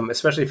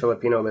 especially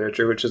Filipino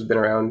literature, which has been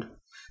around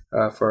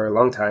for a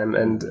long time.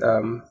 And,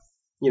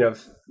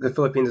 the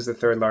Philippines is the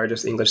third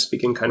largest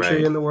English-speaking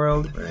country in the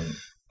world.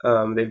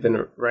 They've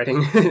been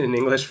writing in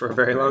English for a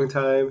very long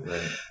time.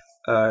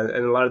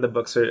 And a lot of the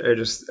books are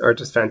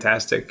just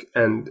fantastic.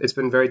 And it's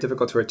been very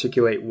difficult to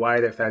articulate why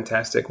they're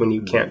fantastic when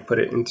you can't put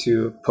it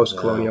into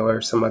post-colonial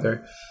or some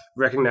other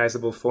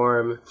recognizable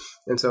form.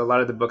 And so a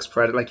lot of the books,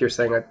 like you're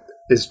saying,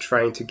 is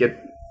trying to get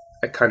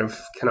a kind of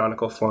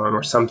canonical form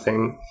or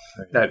something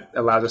that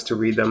allows us to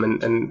read them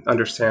and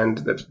understand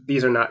that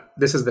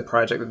this is the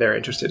project that they're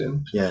interested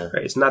in.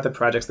 It's not the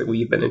projects that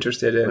we've been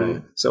interested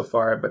in so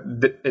far, but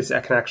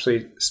it can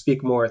actually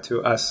speak more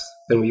to us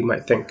than we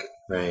might think.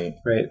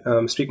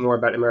 Speak more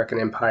about American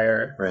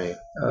empire.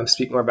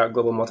 Speak more about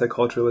global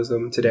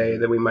multiculturalism today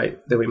than we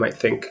might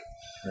think.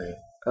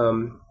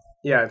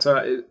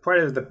 So part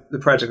of the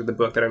project of the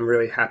book that I'm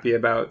really happy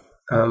about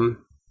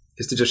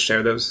is to just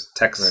share those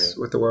texts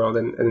with the world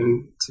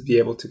and to be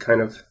able to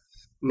kind of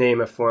name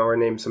a form or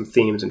name some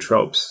themes and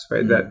tropes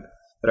that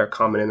are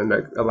common and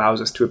that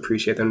allows us to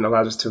appreciate them and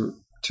allows us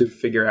to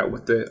figure out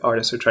what the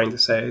artists are trying to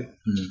say.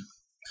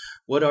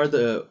 What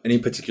are any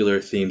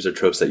particular themes or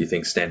tropes that you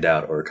think stand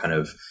out or kind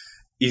of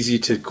easy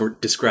to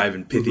describe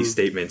in pithy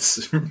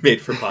statements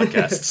made for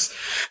podcasts?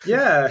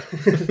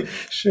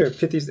 Sure.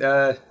 Pithy.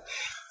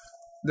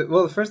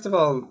 Well, first of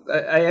all,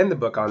 I end the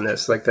book on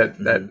this, like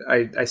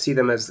that I see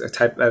them as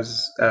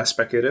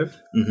speculative.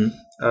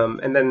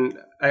 And then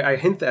I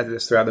hint at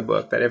this throughout the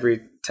book that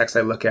every text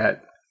I look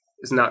at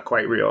is not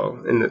quite real,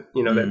 and that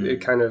that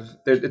it kind of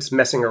it's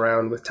messing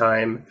around with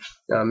time,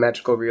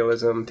 magical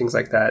realism, things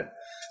like that.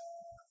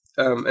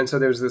 And so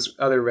there's this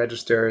other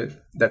register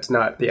that's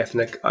not the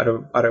ethnic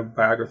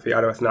autoethnography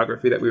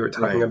that we were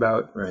talking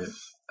about.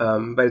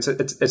 But it's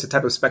a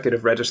type of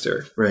speculative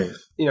register.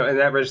 And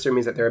that register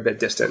means that they're a bit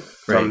distant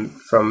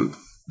from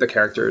the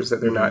characters,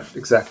 that they're not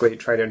exactly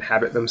trying to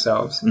inhabit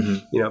themselves.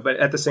 But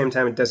at the same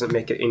time, it doesn't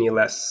make it any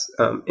less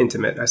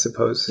intimate, I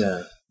suppose.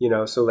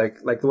 So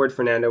like Lord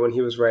Fernando, when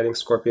he was writing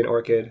Scorpion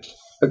Orchid,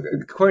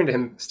 according to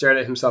him, stared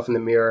at himself in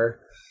the mirror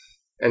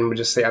and would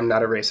just say, I'm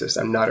not a racist.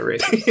 I'm not a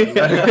racist. I'm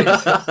not a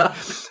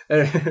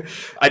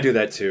racist. I do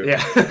that too.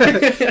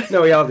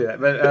 No, we all do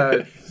that.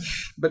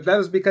 But that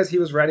was because he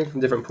was writing from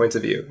different points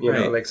of view.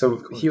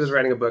 He was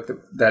writing a book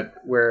that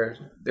where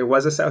there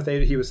was a South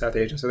Asian, he was South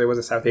Asian. So there was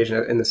a South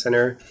Asian in the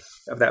center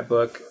of that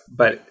book,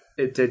 but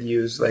it did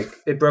use,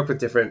 it broke with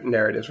different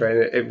narratives, right?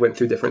 It went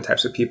through different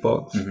types of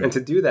people. And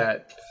to do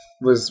that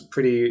was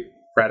pretty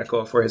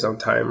radical for his own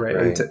time, right?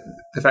 And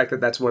the fact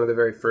that that's one of the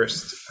very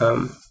first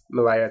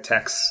Malaya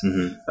texts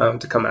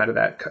to come out of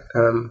that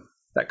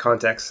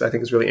context, I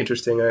think is really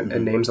interesting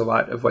and names a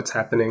lot of what's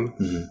happening.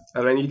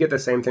 And you get the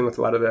same thing with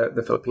a lot of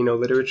the Filipino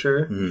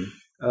literature,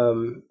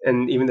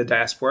 and even the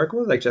diasporic,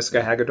 like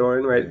Jessica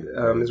Hagedorn, right,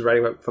 is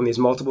writing about from these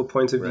multiple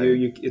points of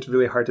view. It's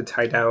really hard to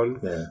tie down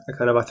a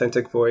kind of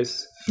authentic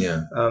voice.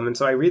 And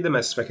so I read them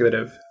as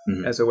speculative,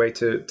 as a way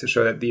to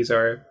show that these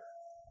are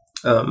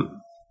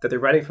that they're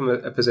writing from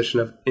a position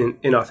of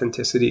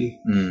inauthenticity,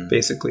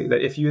 basically.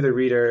 That if you, the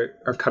reader,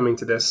 are coming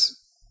to this,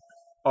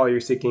 all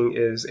you're seeking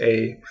is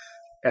a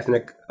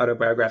ethnic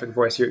autobiographic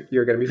voice,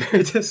 you're going to be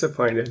very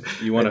disappointed.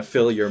 You want to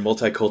fill your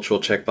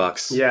multicultural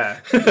checkbox. Yeah,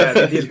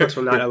 these books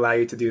will not allow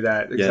you to do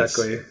that.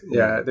 Exactly. Yes.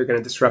 Yeah, they're going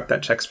to disrupt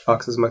that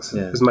checkbox as much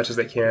as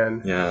they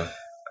can. Yeah.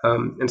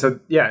 And so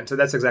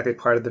that's exactly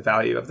part of the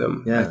value of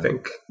them, I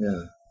think.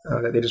 Yeah.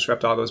 That they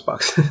disrupt all those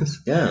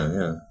boxes.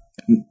 Yeah.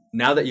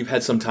 Now that you've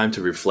had some time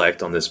to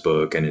reflect on this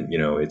book, and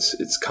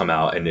it's come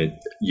out, and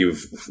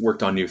you've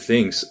worked on new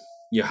things,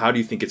 how do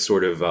you think it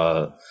sort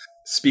of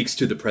speaks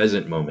to the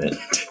present moment?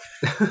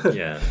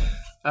 Yeah.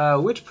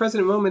 Which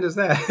present moment is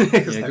that?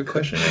 Good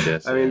question, I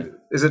guess. I mean,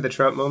 is it the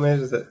Trump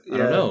moment? Is it? I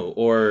don't know.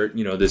 Or,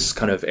 this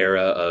kind of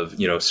era of,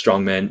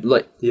 strongmen,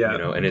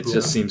 and it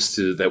just seems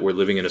that we're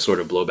living in a sort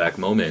of blowback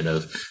moment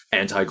of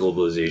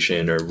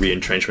anti-globalization or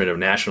re-entrenchment of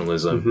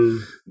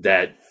nationalism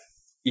that,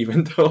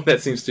 even though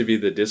that seems to be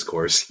the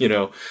discourse,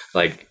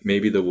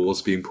 maybe the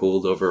wool's being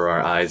pulled over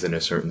our eyes in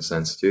a certain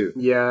sense too.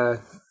 Yeah.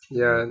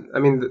 I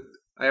mean,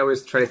 I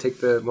always try to take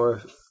the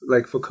more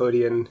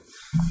Foucauldian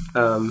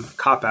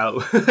cop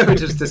out,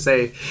 which is to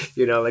say,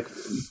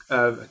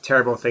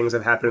 terrible things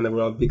have happened in the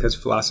world because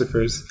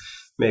philosophers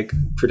make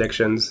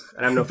predictions.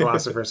 And I'm no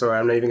philosopher, so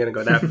I'm not even going to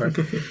go that far.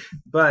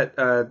 But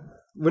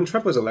when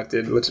Trump was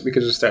elected, we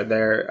could just start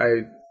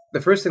there. The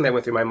first thing that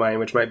went through my mind,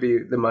 which might be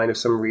the mind of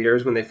some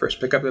readers when they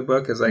first pick up the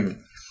book, is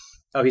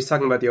he's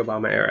talking about the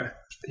Obama era.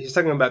 He's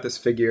talking about this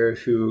figure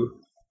who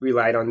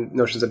relied on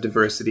notions of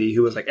diversity,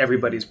 who was like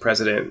everybody's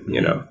president,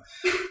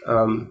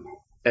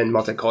 and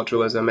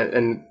multiculturalism.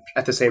 And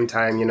at the same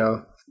time,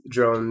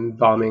 drone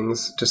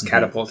bombings just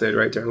catapulted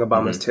right during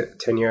Obama's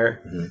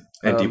tenure.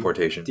 And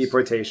deportations.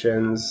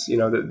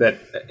 That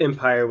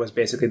empire was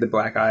basically the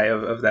black eye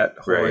of that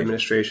whole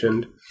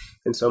administration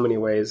in so many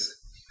ways.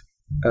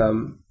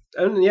 And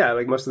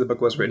most of the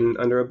book was written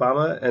under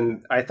Obama,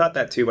 and I thought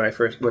that too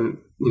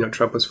when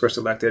Trump was first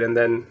elected, and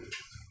then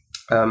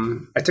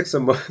I took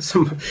some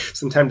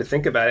time to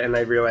think about it, and I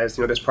realized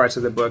there's parts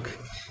of the book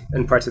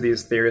and parts of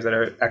these theories that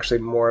are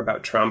actually more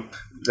about Trump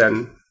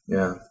than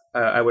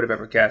I would have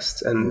ever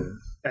guessed, and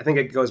I think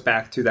it goes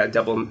back to that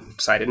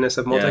double-sidedness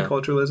of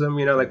multiculturalism.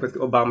 With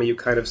Obama, you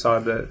kind of saw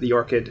the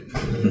orchid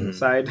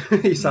side,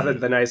 you saw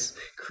the nice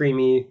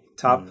creamy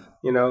top,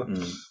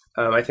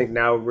 I think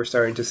now we're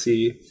starting to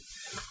see.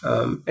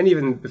 And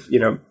even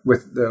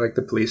with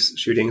the police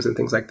shootings and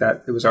things like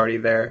that, it was already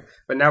there.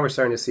 But now we're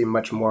starting to see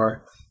much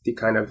more the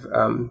kind of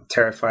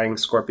terrifying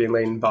scorpion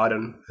lane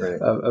bottom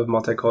of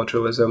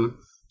multiculturalism,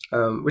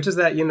 which is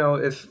that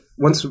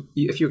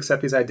if you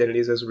accept these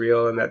identities as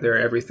real and that they're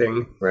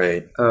everything,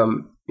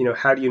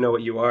 how do you know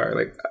what you are?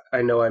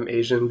 I know I'm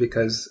Asian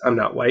because I'm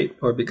not white,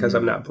 or because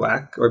I'm not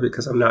black, or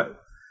because I'm not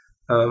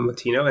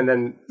Latino, and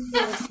then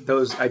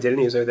those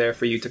identities are there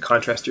for you to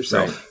contrast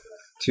yourself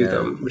to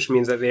them, which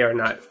means that they are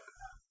not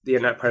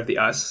part of the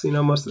us,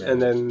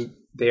 and then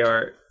they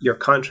are your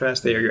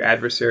contrast, they are your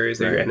adversaries,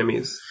 they're your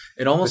enemies,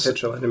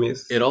 potential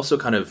enemies. It also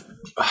kind of,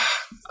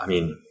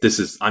 I'm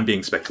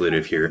being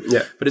speculative here,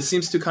 but it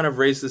seems to kind of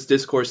raise this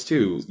discourse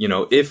too.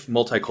 If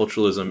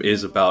multiculturalism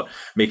is about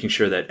making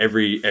sure that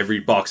every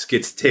box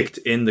gets ticked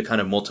in the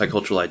kind of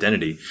multicultural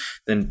identity,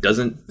 then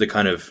doesn't the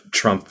kind of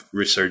Trump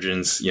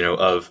resurgence,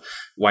 of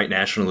white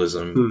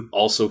nationalism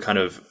also kind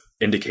of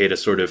indicate a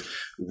sort of,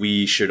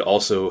 we should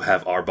also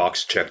have our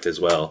box checked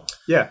as well?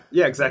 Yeah,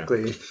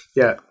 exactly.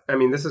 Yeah. I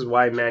mean, this is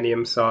why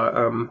Maniam saw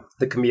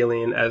the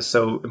chameleon as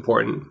so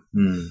important,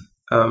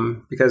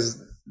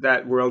 because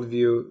that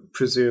worldview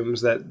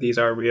presumes that these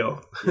are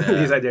real.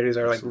 These identities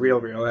are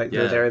real.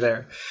 They're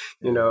there,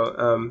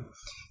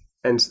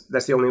 and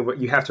that's the only way.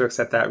 You have to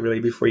accept that really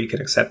before you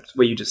can accept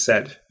what you just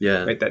said.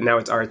 Right? That now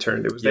it's our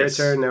turn. It was their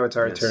turn. Now it's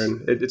our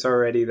turn. It's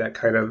already that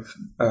kind of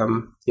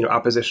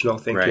oppositional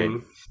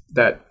thinking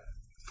that,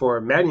 for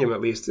Maniam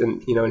at least,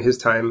 in his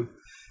time,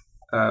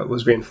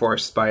 was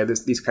reinforced by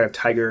these kind of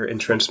tiger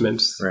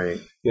entrenchments,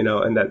 and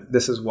that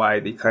this is why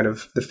the kind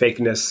of the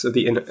fakeness of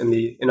the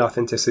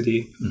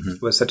inauthenticity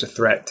was such a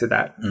threat to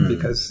that,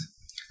 because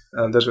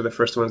those were the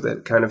first ones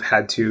that kind of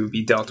had to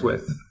be dealt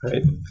with,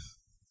 right?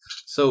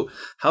 So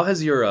how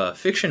has your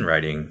fiction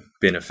writing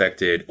been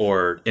affected,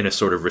 or in a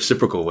sort of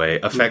reciprocal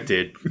way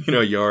affected,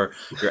 your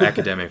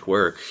academic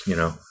work,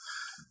 you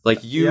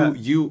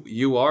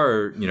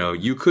are,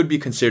 you could be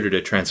considered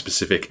a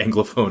trans-Pacific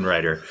Anglophone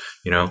writer,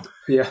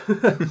 Yeah,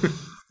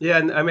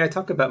 and I mean, I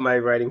talk about my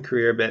writing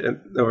career a bit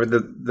over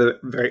the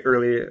very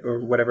early,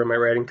 or whatever my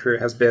writing career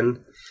has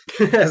been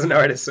as an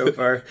artist so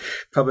far,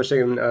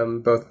 publishing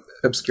in both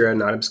obscure and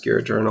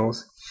non-obscure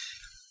journals.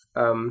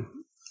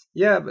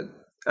 But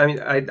I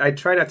mean, I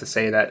try not to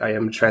say that I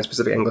am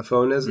trans-Pacific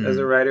Anglophone as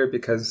a writer,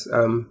 because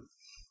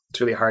it's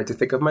really hard to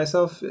think of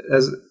myself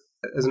as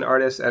an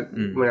artist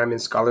when I'm in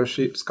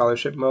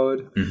scholarship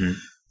mode.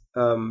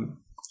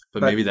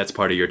 But maybe that's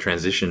part of your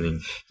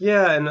transitioning.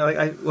 Yeah, and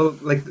I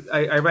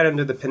write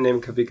under the pen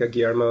name Kavika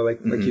Guillermo, like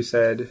you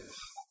said,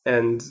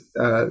 and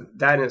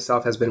that in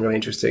itself has been really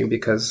interesting,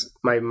 because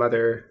my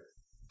mother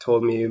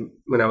told me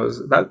when I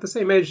was about the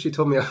same age. She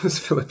told me I was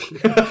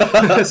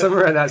Filipino,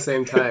 somewhere around that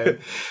same time.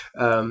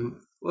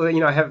 Well,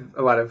 I have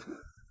a lot of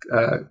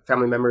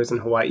family members in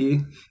Hawaii,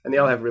 and they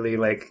all have really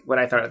like what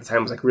I thought at the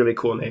time was like really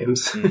cool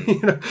names,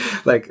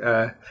 like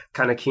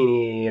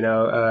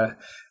Kanakini,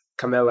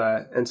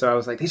 Camilla. And so I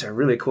was like, these are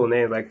really cool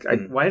names. Like,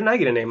 why didn't I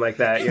get a name like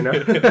that?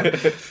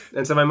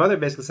 And so my mother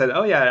basically said,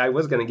 oh yeah, I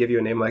was going to give you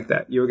a name like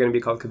that. You were going to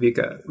be called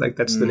Kavika. Like,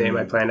 that's the name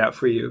I planned out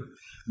for you.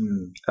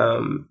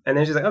 And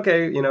then she's like,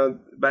 okay,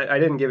 but I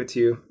didn't give it to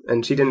you.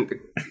 And she didn't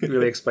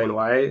really explain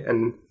why.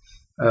 And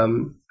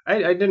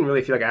I didn't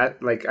really feel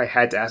like I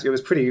had to ask. It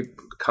was pretty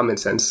common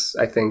sense,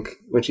 I think,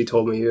 when she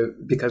told me,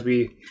 because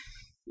we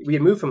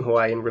had moved from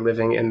Hawaii and we're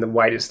living in the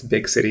whitest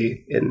big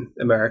city in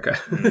America,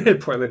 in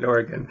Portland,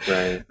 Oregon.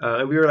 Right.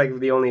 And we were like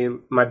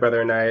my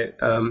brother and I,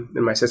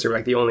 and my sister were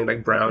like the only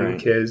like brown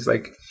kids,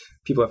 like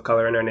people of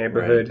color in our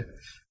neighborhood.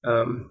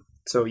 Right.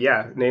 So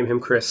yeah, name him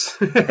Chris.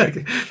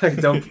 like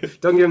don't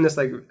give him this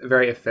like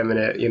very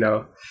effeminate,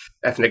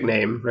 ethnic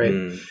name, right?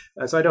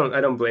 And so I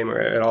don't blame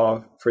her at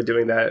all for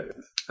doing that.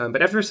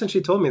 But ever since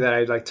she told me that,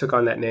 I like took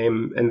on that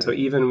name, and so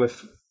even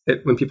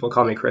when people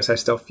call me Chris, I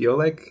still feel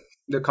like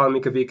they're calling me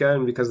Kavika,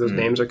 and because those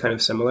names are kind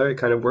of similar, it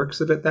kind of works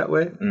a bit that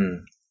way.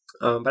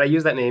 But I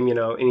use that name,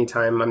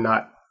 anytime I'm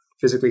not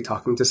physically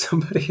talking to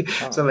somebody.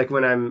 So like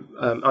when I'm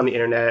on the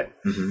internet,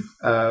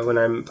 when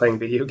I'm playing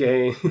video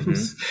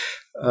games,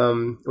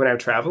 when I'm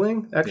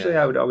traveling, actually,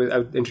 I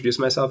would introduce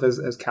myself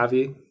as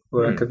Kavi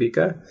or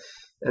Kavika.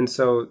 And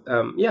so,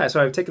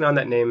 so I've taken on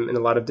that name in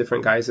a lot of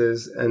different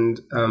guises, and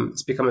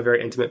it's become a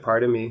very intimate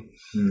part of me.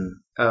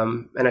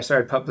 And I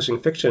started publishing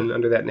fiction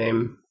under that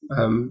name,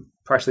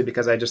 partially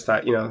because I just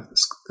thought, the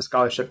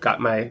scholarship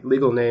got my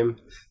legal name,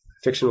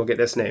 fiction will get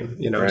this name,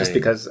 just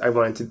because I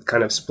wanted to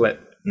kind of split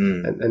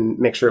and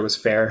make sure it was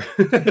fair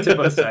to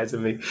both sides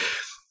of me.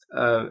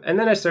 And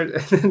then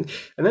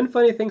and then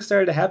funny things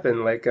started to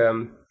happen. Like,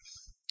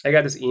 I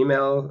got this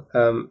email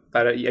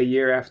about a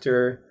year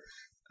after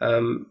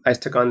I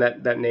took on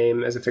that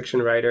name as a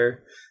fiction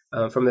writer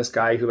from this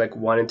guy who like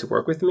wanted to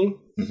work with me,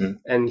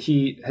 and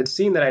he had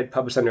seen that I had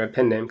published under a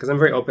pen name because I'm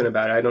very open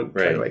about it. I don't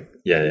try to like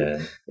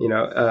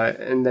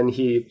and then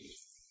he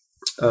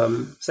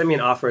sent me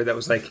an offer that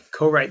was like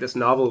co-write this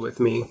novel with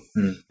me,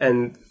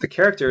 and the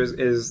character is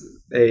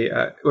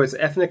it's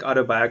an ethnic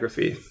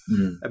autobiography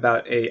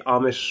about a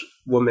Amish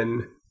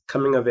woman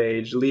coming of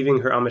age,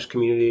 leaving her Amish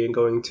community and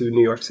going to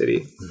New York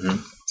City.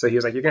 So he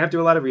was like, you're gonna have to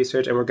do a lot of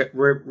research, and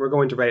we're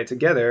going to write it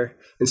together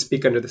and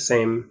speak under the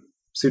same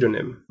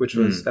pseudonym, which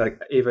was like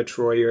Ava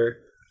Troyer,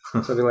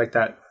 something like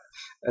that.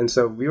 And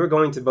so we were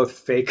going to both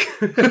fake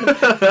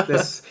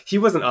this. He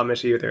wasn't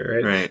Amish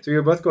either, right? So we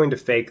were both going to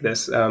fake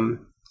this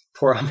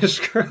poor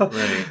Amish girl.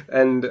 Right.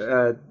 And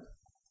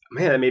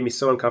man, that made me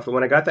so uncomfortable.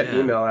 When I got that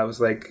email, I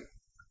was like,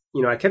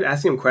 I kept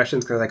asking him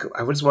questions because like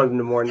I just wanted to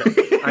know more.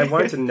 I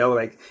wanted to know,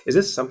 like, is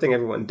this something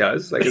everyone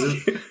does? Like,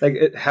 is this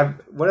like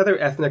what other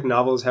ethnic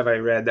novels have I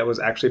read that was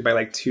actually by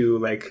like two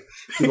like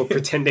people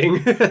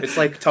pretending? It's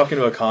like talking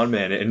to a con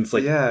man, and it's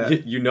like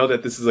you know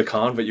that this is a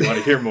con, but you want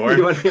to hear more.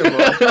 You want to hear more,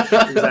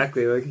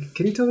 exactly. Like,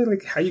 can you tell me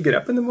like how you get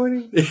up in the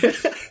morning?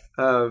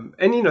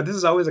 And this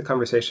is always a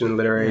conversation in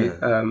literary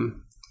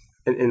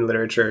in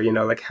literature.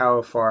 Like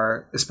how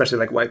far, especially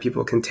like white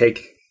people, can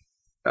take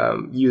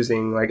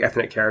using like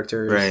ethnic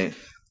characters, right?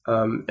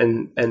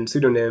 And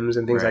pseudonyms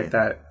and things like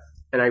that.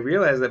 And I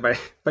realized that by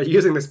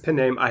using this pen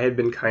name, I had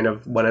been kind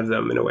of one of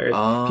them in a way.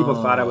 People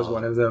thought I was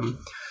one of them.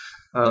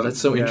 That's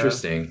so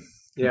interesting.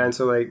 Yeah, and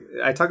so like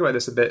I talk about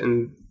this a bit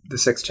in the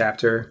 6th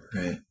chapter,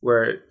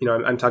 where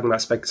I'm talking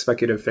about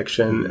speculative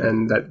fiction,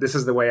 and that this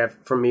is the way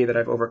that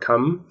I've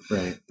overcome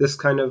this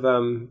kind of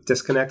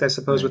disconnect, I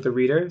suppose, with the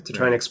reader to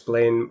try and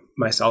explain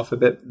myself a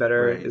bit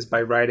better is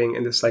by writing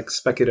in this like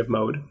speculative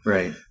mode.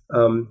 Right.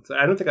 So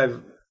I don't think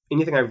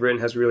anything I've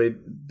written has really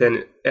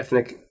been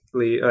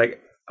ethnically like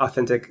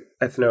authentic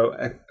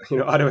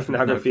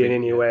autoethnography in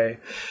any way.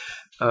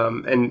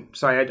 And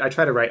so I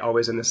try to write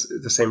always in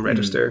the same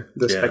register,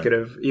 the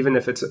speculative, even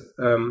if it's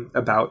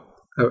about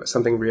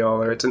something real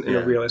or it's in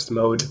a realist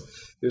mode.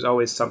 There's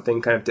always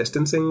something kind of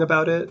distancing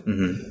about it.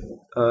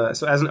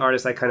 So as an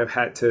artist, I kind of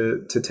had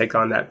to take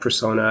on that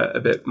persona a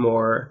bit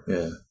more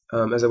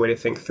as a way to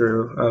think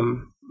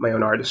through my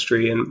own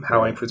artistry and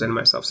how I present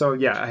myself. So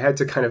I had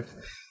to kind of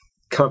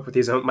come up with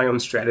my own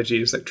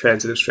strategies, like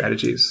transitive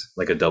strategies,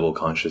 like a double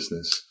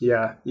consciousness.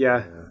 Yeah.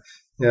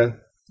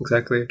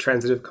 Exactly.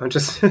 Transitive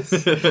consciousness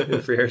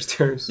in Freire's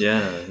terms.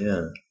 Yeah.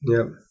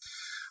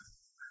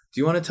 Do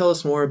you want to tell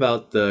us more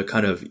about the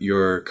kind of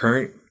your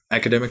current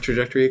academic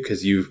trajectory?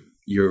 Because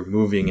you're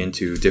moving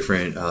into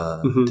different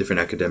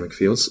different academic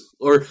fields.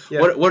 Or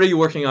what are you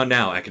working on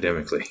now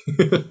academically?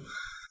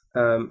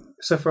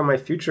 So for my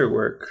future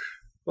work,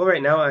 well,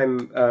 right now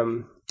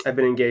I've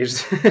been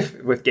engaged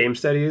with game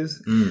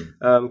studies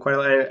quite a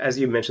lot. As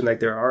you mentioned, like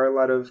there are a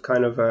lot of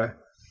kind of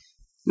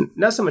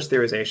not so much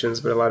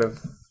theorizations, but a lot of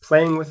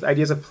playing with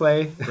ideas of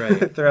play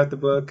throughout the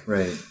book.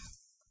 Right.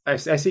 I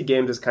see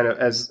games as kind of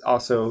as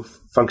also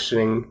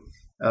functioning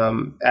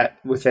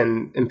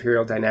within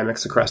imperial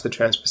dynamics across the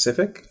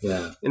Trans-Pacific.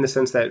 Yeah. In the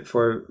sense that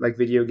for like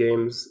video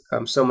games,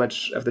 so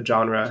much of the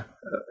genre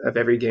of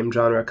every game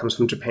genre comes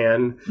from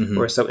Japan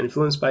or is so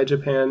influenced by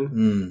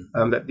Japan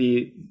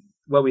that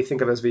what we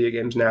think of as video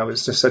games now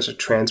is just such a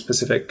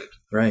Trans-Pacific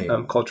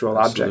cultural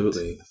object.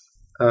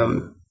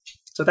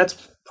 So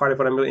that's part of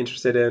what I'm really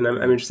interested in.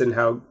 I'm interested in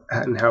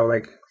how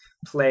like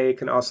play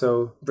can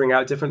also bring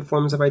out different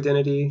forms of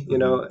identity, you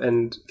know,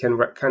 and can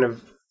kind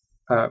of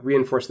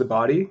reinforce the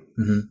body,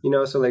 you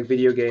know. So like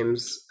video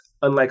games,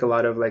 unlike a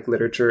lot of like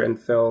literature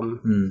and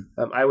film,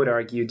 I would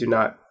argue do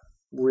not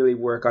really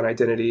work on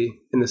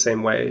identity in the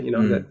same way, you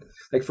know, that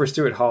like for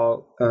Stuart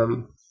Hall,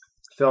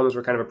 films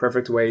were kind of a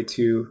perfect way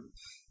to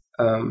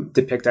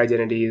depict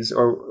identities,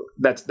 or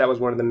that was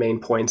one of the main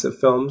points of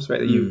films, right?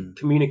 That you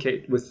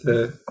communicate with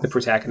the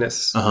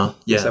protagonists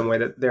in some way,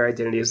 that their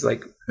identity is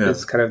like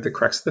is kind of the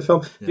crux of the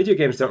film. Video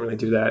games don't really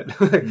do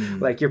that.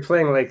 Like you're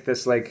playing like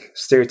this like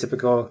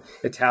stereotypical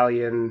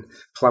Italian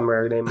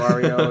plumber named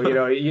Mario. You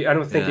know, I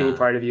don't think any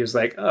part of you is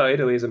like, oh,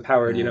 Italy is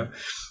empowered. You know,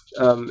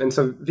 and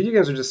so video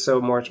games are just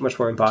so much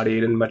more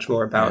embodied and much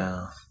more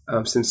about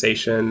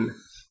sensation.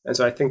 And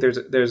so I think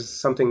there's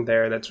something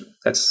there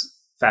that's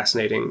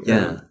fascinating.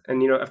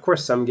 And you know, of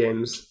course, some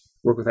games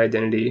work with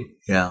identity.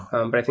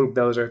 But I think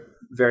those are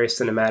very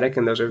cinematic,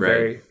 and those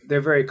are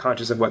they're very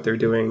conscious of what they're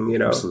doing, you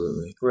know.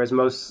 Absolutely. Whereas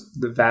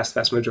the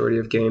vast majority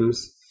of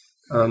games,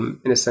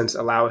 in a sense,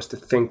 allow us to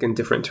think in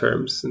different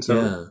terms. And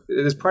so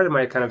it is part of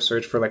my kind of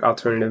search for like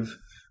alternative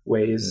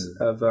ways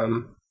of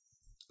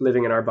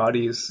living in our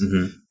bodies,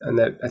 and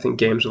that I think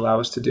games allow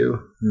us to do.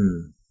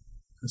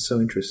 That's so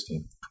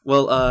interesting.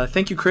 Well,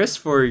 thank you, Chris,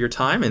 for your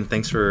time, and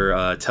thanks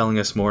for telling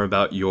us more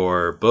about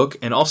your book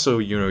and also,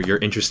 you know, your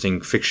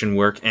interesting fiction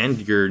work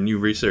and your new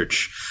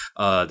research.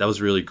 That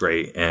was really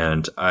great,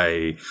 and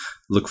I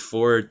look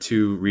forward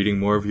to reading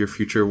more of your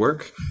future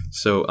work.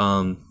 So,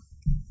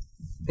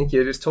 thank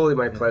you. It is totally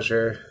my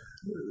pleasure.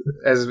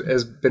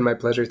 Has been my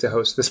pleasure to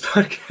host this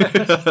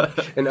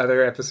podcast and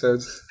other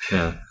episodes.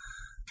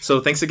 So,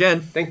 thanks again.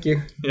 Thank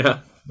you.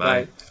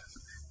 Bye.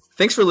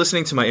 Thanks for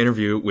listening to my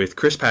interview with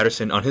Chris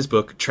Patterson on his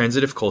book,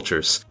 Transitive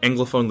Cultures,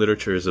 Anglophone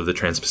Literatures of the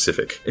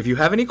Trans-Pacific. If you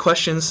have any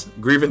questions,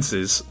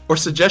 grievances, or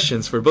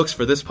suggestions for books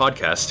for this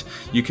podcast,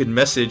 you can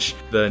message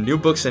the New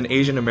Books in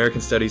Asian American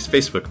Studies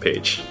Facebook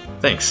page.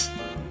 Thanks.